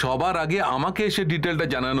 তাহলে সবার আগে আমাকে এসে ডিটেলটা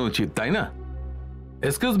জানানো উচিত, তাই না?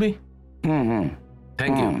 Excuse me.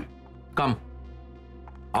 Thank you. কাম,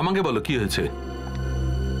 আমাকে বলো কি হয়েছে।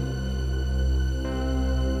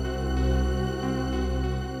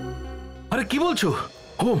 আরে কি বলছো?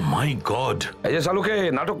 ও মাই গড! এই যে সালুকে,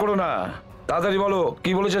 নাটক করো না, তাড়াতাড়ি বলো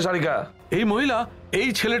কি বলেছে সারিকা। এই মহিলা এই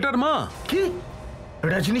ছেলেটার মা। কি?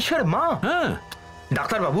 রজনীশের মা? হ্যাঁ।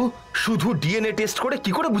 ডাক্তার বাবু, শুধু ডিএনএ টেস্ট করে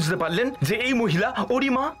কি করে বুঝতে পারলেন যে এই মহিলা ওরই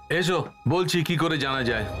মা? এসো বলছি কি করে জানা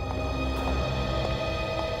যায়।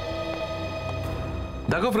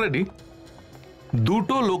 দেখো ফ্রেডি,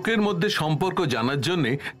 দুটো লোকের মধ্যে সম্পর্ক জানার জন্য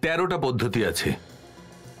 13টা পদ্ধতি আছে।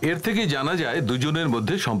 এর থেকে জানা যায় দুজনের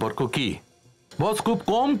মধ্যে সম্পর্ক কি। বস, খুব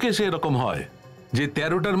কম কেসে এরকম হয় যে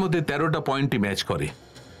 13টার মধ্যে 13টা পয়েন্টই ম্যাচ করে।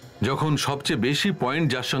 যখন সবচেয়ে বেশি পয়েন্ট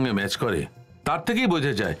যার সঙ্গে ম্যাচ করে তার থেকেই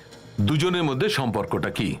বোঝা যায় দুজনের মধ্যে সম্পর্কটা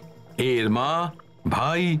কি। এর মা,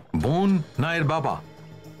 ভাই, বোন না এর বাবা।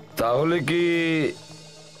 তাহলে কি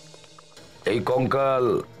এই কঙ্কাল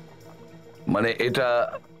মানে এটা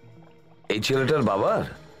এই ছেলেটার বাবার?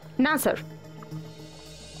 না স্যার।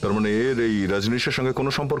 তার মানে এর এই রজনীশের সঙ্গে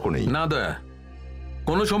কোনো সম্পর্ক নেই? না দয়া,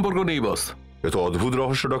 কোনো সম্পর্ক নেই বস। এ তো অদ্ভুত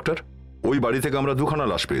রহস্য ডক্টর। ওই বাড়ি থেকে আমরা দুখানা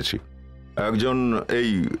লাশ পেয়েছি, একজন এই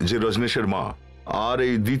যে রজনীশের মা, আর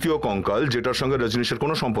এই দ্বিতীয় কঙ্কাল যেটার সঙ্গে রজনীশের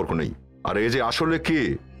কোনো সম্পর্ক নেই। আর এ যে আসলে কে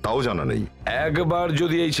তাও জানা নেই। একবার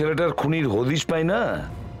যদি এই ছেলেটার খুনির হদিশ পাই না,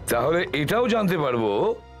 তাহলে এটাও জানতে পারবো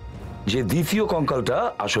যে দ্বিতীয় কঙ্কালটা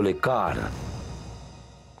আসলে কার।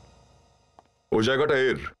 ওই জায়গাটা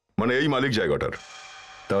এর, মানে এই মালিক জায়গাটার।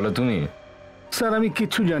 তাহলে তুমি? স্যার, আমি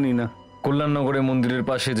কিচ্ছু জানি না। কল্যাণনগরে মন্দিরের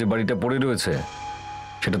পাশে যে বাড়িটা পড়ে রয়েছে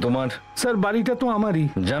সেটা তোমার? স্যার, বাড়িটা তো আমারই।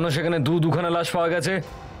 জানো সেখানে দুখানা লাশ পাওয়া গেছে?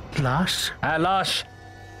 লাশ? হ্যাঁ, লাশ।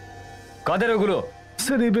 কাদের ওগুলো?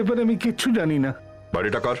 স্যার, এই ব্যাপারে আমি কিচ্ছু জানি না।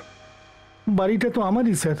 বাড়িটা কার? বাড়িটা তো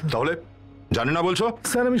আমারই স্যার। তাহলে জানি না বলছো?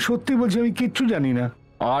 স্যার, আমি সত্যি বলছি, আমি কিচ্ছু জানি না।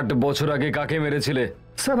 8 বছর আগে কাকে মেরেছিলে?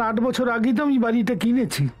 স্যার, 8 বছর আগেই তো আমি বাড়িটা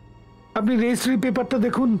কিনেছি। আপনি রেজিস্ট্রি পেপারটা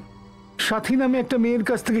দেখুন, সাথী নামে একটা মেয়ের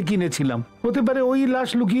কাছ থেকে কিনেছিলাম। হতে পারে ওই লাশ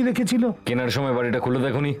লুকিয়ে রেখেছিল। কেনার সময় বাড়িটা খুলে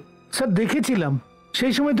দেখোনি? স্যার, দেখেছিলাম,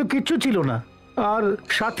 সেই সময় তো কিচ্ছু ছিল না। আর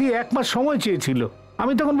সাথী 1 মাস সময় চেয়েছিল।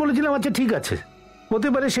 আমি তখন বলেছিলাম আচ্ছা ঠিক আছে। হতে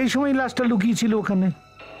পারে সেই সময় লাশটা লুকিয়েছিল ওখানে।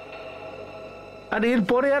 আর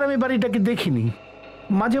এরপরে আর আমি বাড়িটাকে দেখিনি।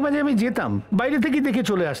 মাঝে মাঝে আমি যেতাম, বাইরে থেকে দেখে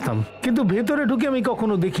চলে আসতাম, কিন্তু ভেতরে ঢুকে আমি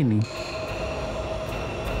কখনো দেখিনি।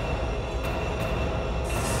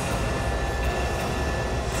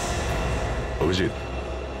 অভিজিৎ,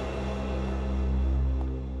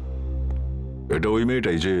 এটা ওই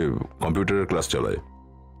মেয়েটাই যে কম্পিউটারের ক্লাস চালায়।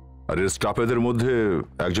 আর এর স্টাফেদের মধ্যে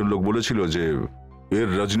একজন লোক বলেছিল যে এর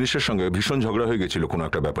রজনীশের সঙ্গে ভীষণ ঝগড়া হয়ে গেছিল কোনো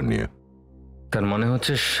একটা ব্যাপার নিয়ে। তার মানে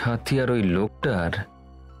হচ্ছে সাথী আর ওই লোকটার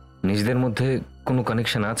নিজেদের মধ্যে কোনো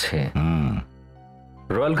কানেকশন আছে।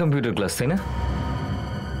 রয়্যাল কম্পিউটার ক্লাস, তাই না?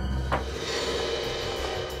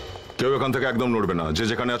 কেউ এখান থেকে একদম নড়বে না, যে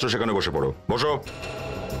যেখানে আছো সেখানে বসে পড়ো। বসো।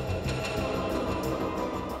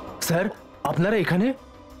 স্যার আপনারা এখানে?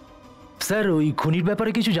 স্যার ওই খুনির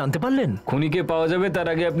ব্যাপারে কিছু জানতে পারলেন? খুনিকে পাওয়া যাবে তার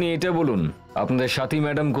আগে আপনি এটা বলুন, আপনাদের সাথী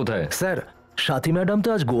ম্যাডাম কোথায়? স্যার সাথী ম্যাডাম তো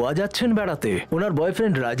আজ গোয়া যাচ্ছেন বেড়াতে ওনার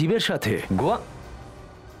বয়ফ্রেন্ড রাজীবের সাথে। গোয়া?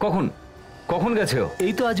 কখন কখন গেছে ও?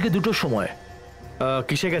 এই তো আজকে 2টোর সময়।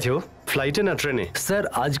 কিসে গেছে ও, ফ্লাইটে না ট্রেনে? স্যার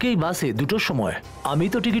আজকেই বাসে 2টোর সময়। আমি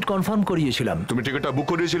তো টিকিট কনফার্ম করিয়েছিলাম। তুমি টিকিটটা বুক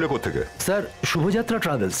করিয়েছিলে কোত্থেকে? Sir শুভযাত্রা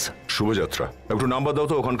travels. শুভযাত্রা, একটু নাম্বার দাও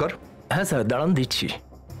তো ওখানকার। হ্যাঁ স্যার দাঁড়ান দিচ্ছি।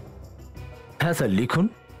 হ্যাঁ স্যার লিখুন।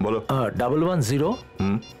 বলো।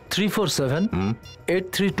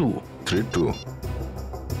 110-347-832।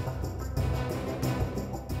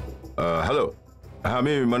 হ্যালো, হ্যাঁ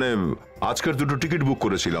আমি মানে আজকের 2টো টিকিট বুক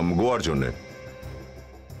করেছিলাম গোয়ার জন্যে,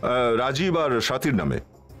 রাজীব আর সাথীর নামে।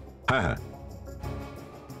 হ্যাঁ হ্যাঁ।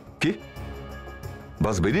 কি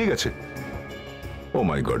বাস বেরিয়ে গেছে? ও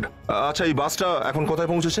মাই গড। আচ্ছা এই বাসটা এখন কোথায়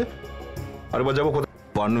পৌঁছেছে? আরেকবার যাবো কোথায়?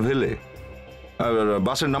 পানভেলে।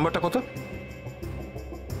 বাসের নাম্বারটা কত?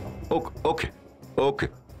 ওকে ওকে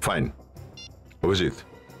ফাইন। অভিজিৎ,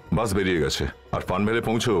 বাস বেরিয়ে গেছে আর পানভেলে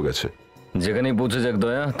পৌঁছেও গেছে। যেখানেই পৌঁছে যাক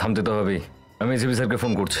দয়া, থামতে তো হবেই। আমি এসিপি স্যারকে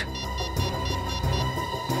ফোন করছি।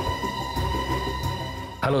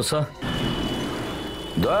 Hello sir.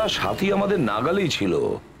 দয়া, সাথী আমাদের নাগালেই ছিল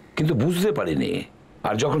কিন্তু বুঝতে পারিনি,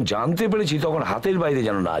 আর যখন জানতে পেরেছি তখন হাতের বাইরে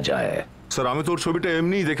যেন না যায়। স্যার আমি তোর ছবিটা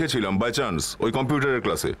এমনিই দেখেছিলাম বাই চান্স ওই কম্পিউটারের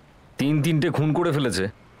ক্লাসে। 3-3টে খুন করে ফেলেছে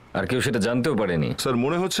আর কেউ সেটা জানতেও পারেনি। স্যার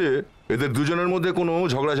মনে হচ্ছে এদের দুজনের মধ্যে কোনো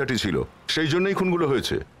ঝগড়াঝাটি ছিল, সেই জন্যই খুনগুলো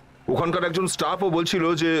হয়েছে। ওখানকার একজন স্টাফও বলছিল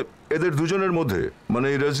যে এদের দুজনের মধ্যে মানে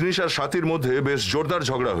রজনীশ আর সাথীর মধ্যে বেশ জোরদার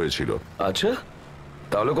ঝগড়া হয়েছিল। আচ্ছা,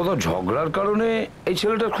 তাহলে কোথাও ঝগড়ার কারণে এই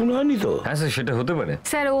ছেলেটা খুন হয়নি তো? হ্যাঁ স্যার, সেটা হতে পারে।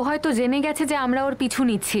 স্যার ও হয়তো জেনে গেছে যে আমরা ওর পিছু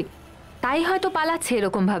নিচ্ছি, তাই হয়তো পালাচ্ছে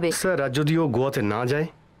এরকম ভাবে। স্যার আর যদি ও গোয়াতে না যায়,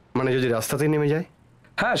 মানে যদি রাস্তাতেই নেমে যায়?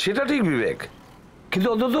 হ্যাঁ সেটা ঠিক বিবেক, কিন্তু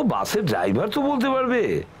অন্তত বাসের ড্রাইভার তো বলতে পারবে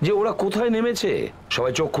যে ওরা কোথায় নেমেছে।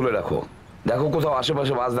 সবাই চোখ খুলে রাখো, দেখো কোথাও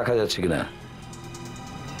আশেপাশে বাস দেখা যাচ্ছে কিনা।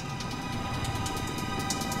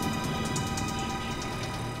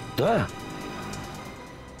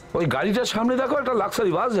 ওই গাড়িটার সামনে দেখো, একটা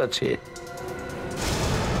লাক্সারি বাস যাচ্ছে।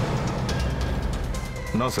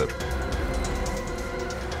 না স্যার।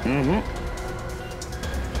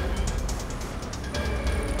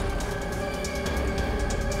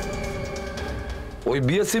 ওই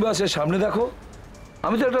বিএসসি বাসের সামনে দেখো,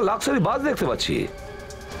 আমি তো একটা লাক্সারি বাস দেখতে পাচ্ছি।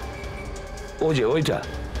 ও যে ওইটা।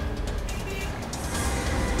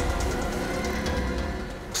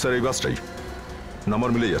 স্যার এই বাসটাই,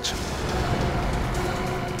 নাম্বার মিলে যাচ্ছে।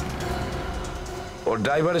 ওর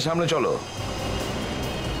ড্রাইভারের সামনে চলো।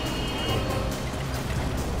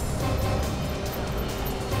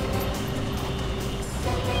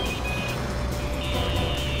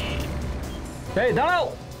 এই দাঁড়াও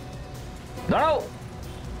দাঁড়াও,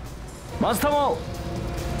 বাস থামাও।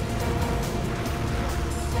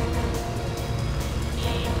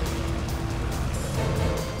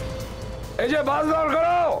 এই যে বাস দাঁড়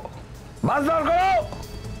করো, বাস দাঁড় করো,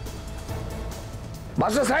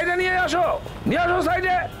 বাসটা সাইডে নিয়ে আসো, নিয়ে আসো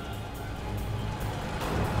সাইডে।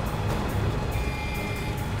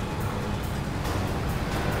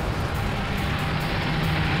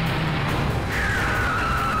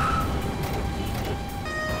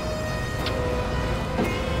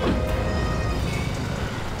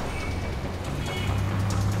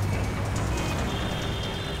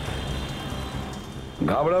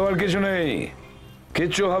 ঘাবড়াবার কিছু নেই,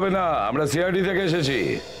 কিচ্ছু হবে না। আমরা সিআইডি থেকে এসেছি,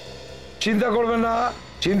 চিন্তা করবে না,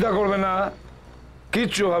 চিন্তা করবে না,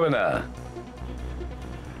 কিচ্ছু হবে না।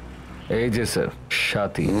 এই যে স্যার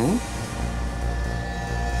সাথী,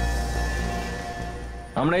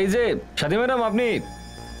 আমরা এই যে সাথী ম্যাডাম, আপনি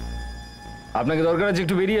আপনাকে দরকার আছে,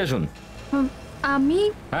 একটু বেরিয়ে আসুন। আমি?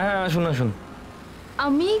 হ্যাঁ হ্যাঁ আসুন আসুন।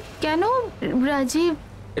 আমি কেন রাজীব?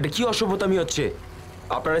 এটা কি অসভ্যতামি হচ্ছে?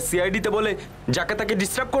 আপনারা সিআইডিতে বলে যাকে তাকে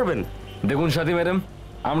ডিস্টার্ব করবেন? দেখুন সাথী ম্যাডাম,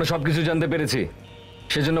 আমরা সবকিছু জানতে পেরেছি,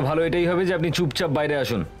 সেজন্য ভালো এটাই হবে যে আপনি চুপচাপ বাইরে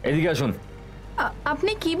আসুন, এদিকে আসুন।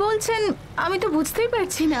 আপনি কি বলছেন আমি তো বুঝতেই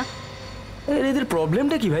পারছি না। এদের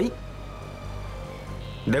প্রবলেমটা কি ভাই?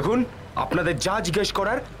 দেখুন, আপনাদের যা জিজ্ঞেস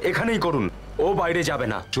করার এখানেই করুন, ও বাইরে যাবে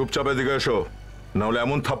না। চুপচাপ এদিকে এসো, নাহলে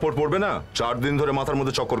এমন থাপ্পড় পড়বে না 4 দিন ধরে মাথার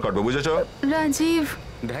মধ্যে চক্কর কাটবে, বুঝেছো? রাজীব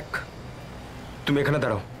দেখ, তুমি এখানে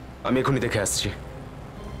দাঁড়াও, আমি এখনই দেখে আসছি।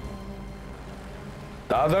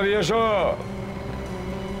 তাড়াতাড়ি এসো।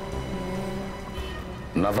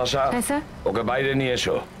 নাতাশা, হ্যাঁ স্যার। ওকে বাইরে নিয়ে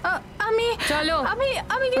এসো। আমি চলো।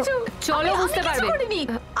 আমি কিছু চলো, বুঝতে পারবে। করিনি,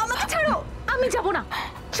 আমাকে ছাড়ো, আমি যাব না।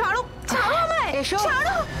 ছাড়ো, ছাড়ো আমায়, এসো।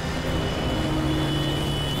 ছাড়ো।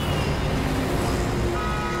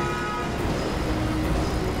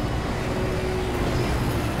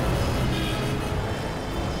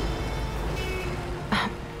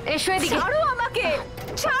 এসো এদিকে। ছাড়ো আমাকে,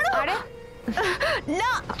 ছাড়ো। আরে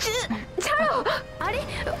না, ছাড়ো। আরে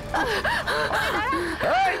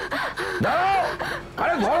এই, দাঁড়াও!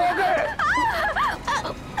 আরে ধরো ওকে!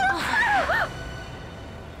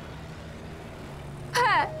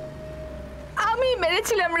 হ্যাঁ, আমি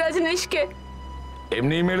মেরেছিলাম রজনীশকে।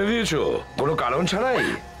 এমনি মেরে দিয়েছো কোনো কারণ ছাড়াই?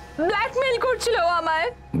 ব্ল্যাকমেল করছিল ও আমায়।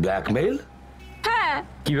 ব্ল্যাকমেল? হ্যাঁ,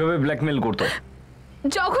 কিভাবে ব্ল্যাকমেল করতো?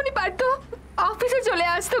 যখনই পারতো অফিসে চলে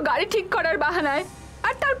আসতো গাড়ি ঠিক করার বাহানায়,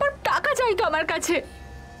 আর তারপর টাকা চাইতো আমার কাছে।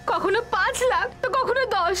 কখনো 5 লাখ তো কখনো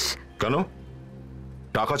 10। কেন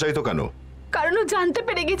টাকা চাইতো কেন? কারণ ও জানতে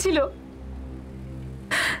পেরে গেছিল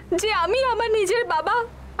যে আমি আমার নিজের বাবা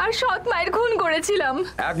আর সৎ মায়ের খুন করেছিলাম।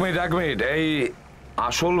 এক মিনিট, এই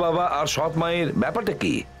আসল বাবা আর সৎ মায়ের ব্যাপারটা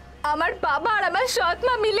কি? আমার বাবা আর আমার সৎ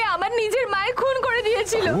মা মিলে আমার নিজের মায়ের খুন করে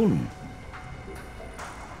দিয়েছিল। খুন?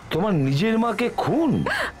 তোমার নিজের মাকে খুন?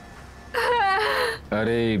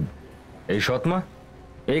 আরে এই সৎমা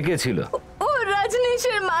এ কে ছিল? ও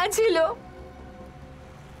রজনীশের মা ছিল।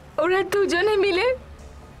 ওরা দুজনে মিলে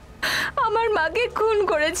আমার মাকে খুন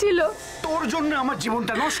করেছিল। তোর জন্য আমার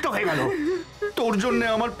জীবনটা নষ্ট হয়ে গেল। তোর জন্য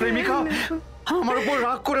আমার প্রেমিকা আমার উপর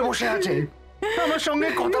রাগ করে বসে আছে, আমার সঙ্গে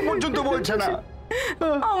কথা পর্যন্ত বলছে না।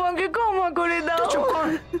 আমাকে ক্ষমা করে দাও। চুপ কর।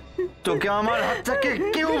 তোকে আমার হাত থেকে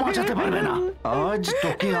কেউ বাঁচাতে পারবে না। আজ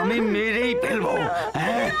তোকে আমি মেরেই ফেলবো।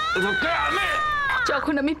 হ্যাঁ, তোকে আমি।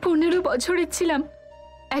 যখন আমি 15 বছরের ছিলাম,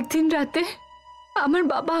 একদিন রাতে আমার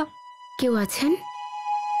বাবা। কেউ আছেন?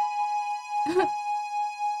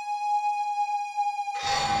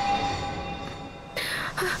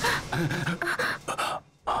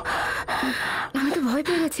 আমি তো ভয়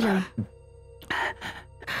পেয়ে গেছিলাম।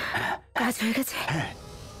 কাজ হয়ে গেছে।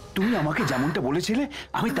 তুমি আমাকে যেমনটা বলেছিলে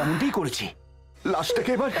আমি তেমনটাই করেছি।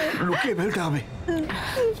 লাশটাকে এবার লুকিয়ে ফেলতে হবে।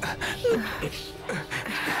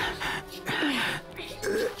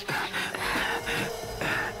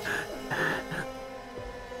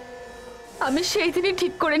 আমি সেই দিনই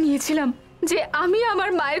ঠিক করে নিয়েছিলাম যে আমি আমার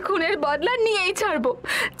মায়ের খুনের বদলা নিয়েই ছাড়বো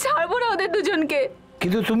না ওদের দুজনকে।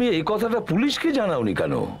 কিন্তু তুমি এই কথাটা পুলিশকে জানাওনি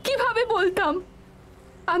কেন? কিভাবে বলতাম?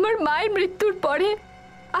 আমার মায়ের মৃত্যুর পরে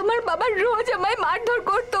আমার বাবা রোজ আমায় মারধর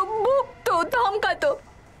করতো, বকতো, ধমকাতো,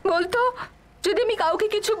 বলতো যদি আমি কাউকে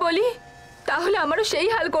কিছু বলি তাহলে আমারও সেই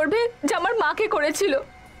হাল করবে যে আমার মাকে করেছিল।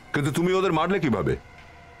 কিন্তু তুমি ওদের মারলে কিভাবে?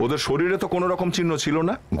 ওদের শরীরে তো কোনো রকম চিহ্ন ছিল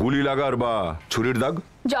না, গুলি লাগার বা ছুরির দাগ।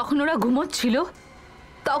 যখন ওরা ঘুমোচ্ছিল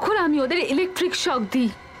তখন আমি ওদের ইলেকট্রিক শক দিই,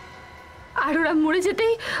 আর ওরা মরে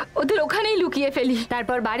যেতেই ওদের ওখানেই লুকিয়ে ফেলি।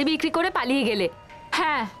 তারপর বাড়ি বিক্রি করে পালিয়ে গেলে?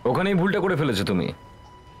 হ্যাঁ। ওখানেই ভুলটা করে ফেলেছো তুমি।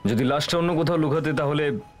 যদি লাশটা অন্য কোথাও লুকাতে তাহলে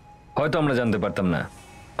হয়তো আমরা জানতে পারতাম না।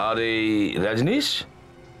 আর এই রজনীশ,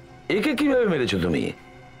 একে কিভাবে মেরেছো তুমি?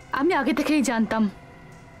 আমি আগে থেকেই জানতাম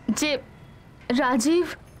যে রাজীব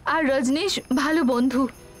আর রজনীশ ভালো বন্ধু।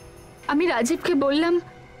 আমি রাজীবকে বললাম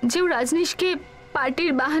যে ও রজনীশকে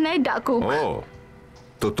পার্টির বাহানায় ডাকুক। ও,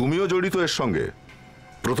 তো তুমিও জড়িত এর সঙ্গে?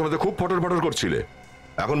 প্রথমে তো খুব ফটর ফটর করছিলে,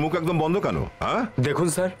 এখন মুখ একদম বন্ধ কেন? হ্যাঁ, দেখুন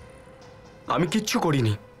স্যার, আমি কিচ্ছু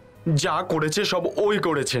করিনি। যা করেছে সব ওই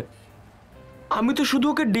করেছে। আমি তো শুধু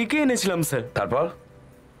ওকে ডেকে এনেছিলাম স্যার।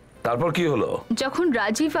 তারপর কি হলো? যখন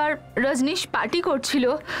রাজীব আর রজনীশ পার্টি করছিল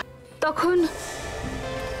তখন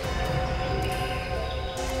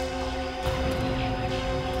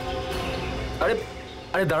আরে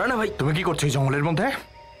আরে দাঁড়া না ভাই। তুমি কি করছো এই জঙ্গলের মধ্যে?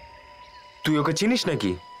 তুই ওকে চিনিস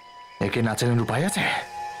নাকি? একে না চেনার উপায় আছে?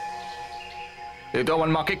 এ তো আমার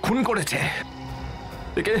মাকে খুন করেছে।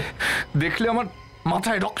 একে দেখলে আমার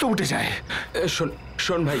মাথায় রক্ত উঠে যায়। শোন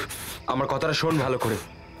শোন ভাই, আমার কথাটা শোন ভালো করে।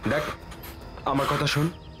 দেখ, আমার কথা শোন।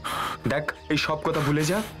 দেখ, এই সব কথা ভুলে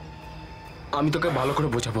যা, আমি তোকে ভালো করে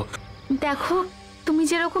বোঝাবো। দেখো, তুমি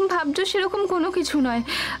যেরকম ভাবছো সেরকম কোনো কিছু নয়।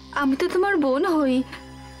 আমি তো তোমার বোন হই,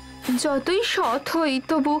 যতই সৎ হই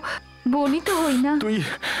তবু বোনই তো হই না। তুই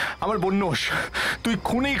আমার বোন নোস, তুই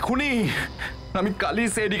খুনি। আমি কালই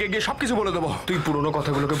সেদিকে গিয়ে সবকিছু বলে দেবো। তুই পুরোনো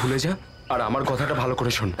কথাগুলোকে ভুলে যা আর আমার কথাটা ভালো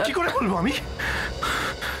করে শোন। কি করে বলবো আমি?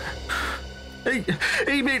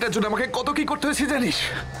 এই মেয়েটার জন্য আমাকে কত কি করতে হয়েছে জানিস?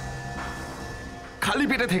 খালি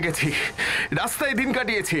পেটে থেকেছি, রাস্তায় দিন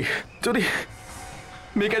কাটিয়েছি। যদি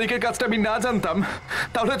মেকানিকের কাজটা আমি না জানতাম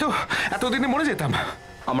তাহলে তো এতদিনে মরে যেতাম।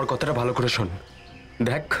 আমার কথাটা ভালো করে শোন।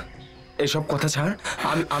 দেখ এসব কথা ছাড়,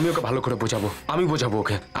 আমি ওকে ভালো করে বোঝাবো, আমি বোঝাবো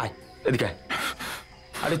ওকে। আয় এদিকে আয়।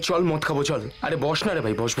 আরে চল মদ খাবো চল। আরে বস না রে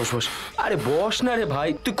ভাই, বস বস বস। আরে বস না রে ভাই,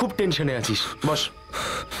 তুই খুব টেনশনে আছিস। বস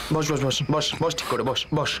বস বস বস বস বস, ঠিক করে বস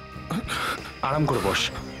বস, আরাম করে বস।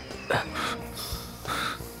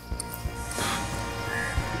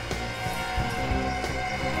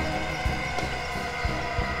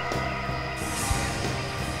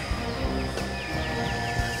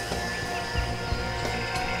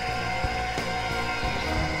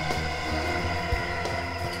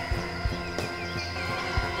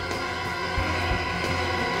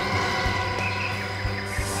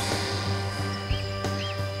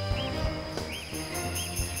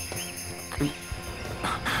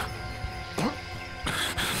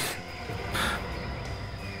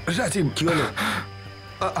 রাজীব, কি হলো?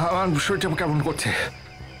 আমার শরীরটা কেমন করছে।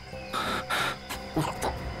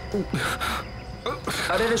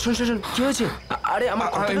 আরে আরে শোন শোন শোন, কি হয়েছে? আরে আমার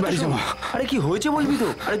কথাটা তো শোন। আরে কি হয়েছে বলবি তো?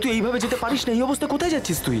 আরে তুই এইভাবে যেতে পারিস না, এই অবস্থায় কোথায়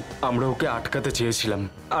যাচ্ছিস তুই? আমরা ওকে আটকাতে চেয়েছিলাম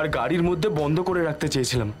আর গাড়ির মধ্যে বন্ধ করে রাখতে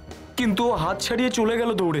চেয়েছিলাম, কিন্তু ও হাত ছাড়িয়ে চলে গেল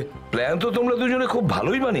দৌড়ে। প্ল্যান তো তোমরা দুজনে খুব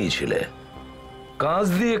ভালোই বানিয়েছিলে। কাঁচ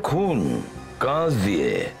দিয়ে খুন, কাঁচ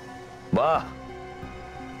দিয়ে, বাহ,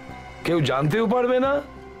 কেউ জানতেও পারবে না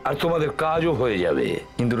আর তোমাদের কাজও হয়ে যাবে।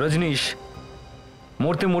 কিন্তু রজনীশ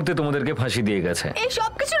মরতে মরতে তোমাদেরকে ফাঁসি দিয়ে গেছে। এই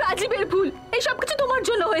সবকিছু রাজীবের ভুল, এই সবকিছু তোমার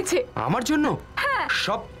জন্য হয়েছে। আমার জন্য? হ্যাঁ,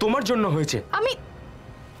 সব তোমার জন্য হয়েছে।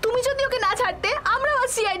 তুমি যদি ওকে না ছাড়তে আমরাও আজ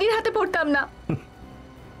সিআইডির হাতে পড়তাম না।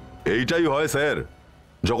 এইটাই হয় স্যার,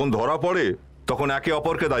 যখন ধরা পড়ে তখন একে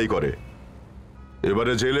অপরকে দায়ী করে।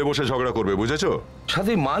 এবারে জেলে বসে ঝগড়া করবে, বুঝেছো?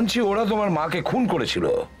 সাথে মানছি ওরা তোমার মাকে খুন করেছিল,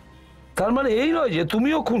 তার মানে এই নয় যে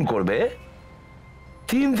তুমিও খুন করবে।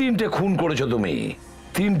 তিনটে খুন করেছো তুমি,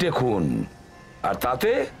 3টে খুন, আর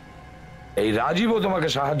তাতে এই রাজীবও তোমাকে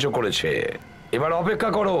সাহায্য করেছে। এবার অপেক্ষা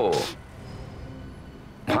করো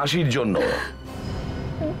ফাঁসির জন্য।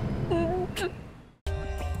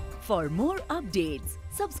 For more updates,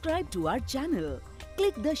 subscribe to our channel,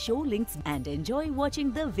 click the show links and enjoy watching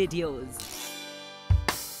the videos.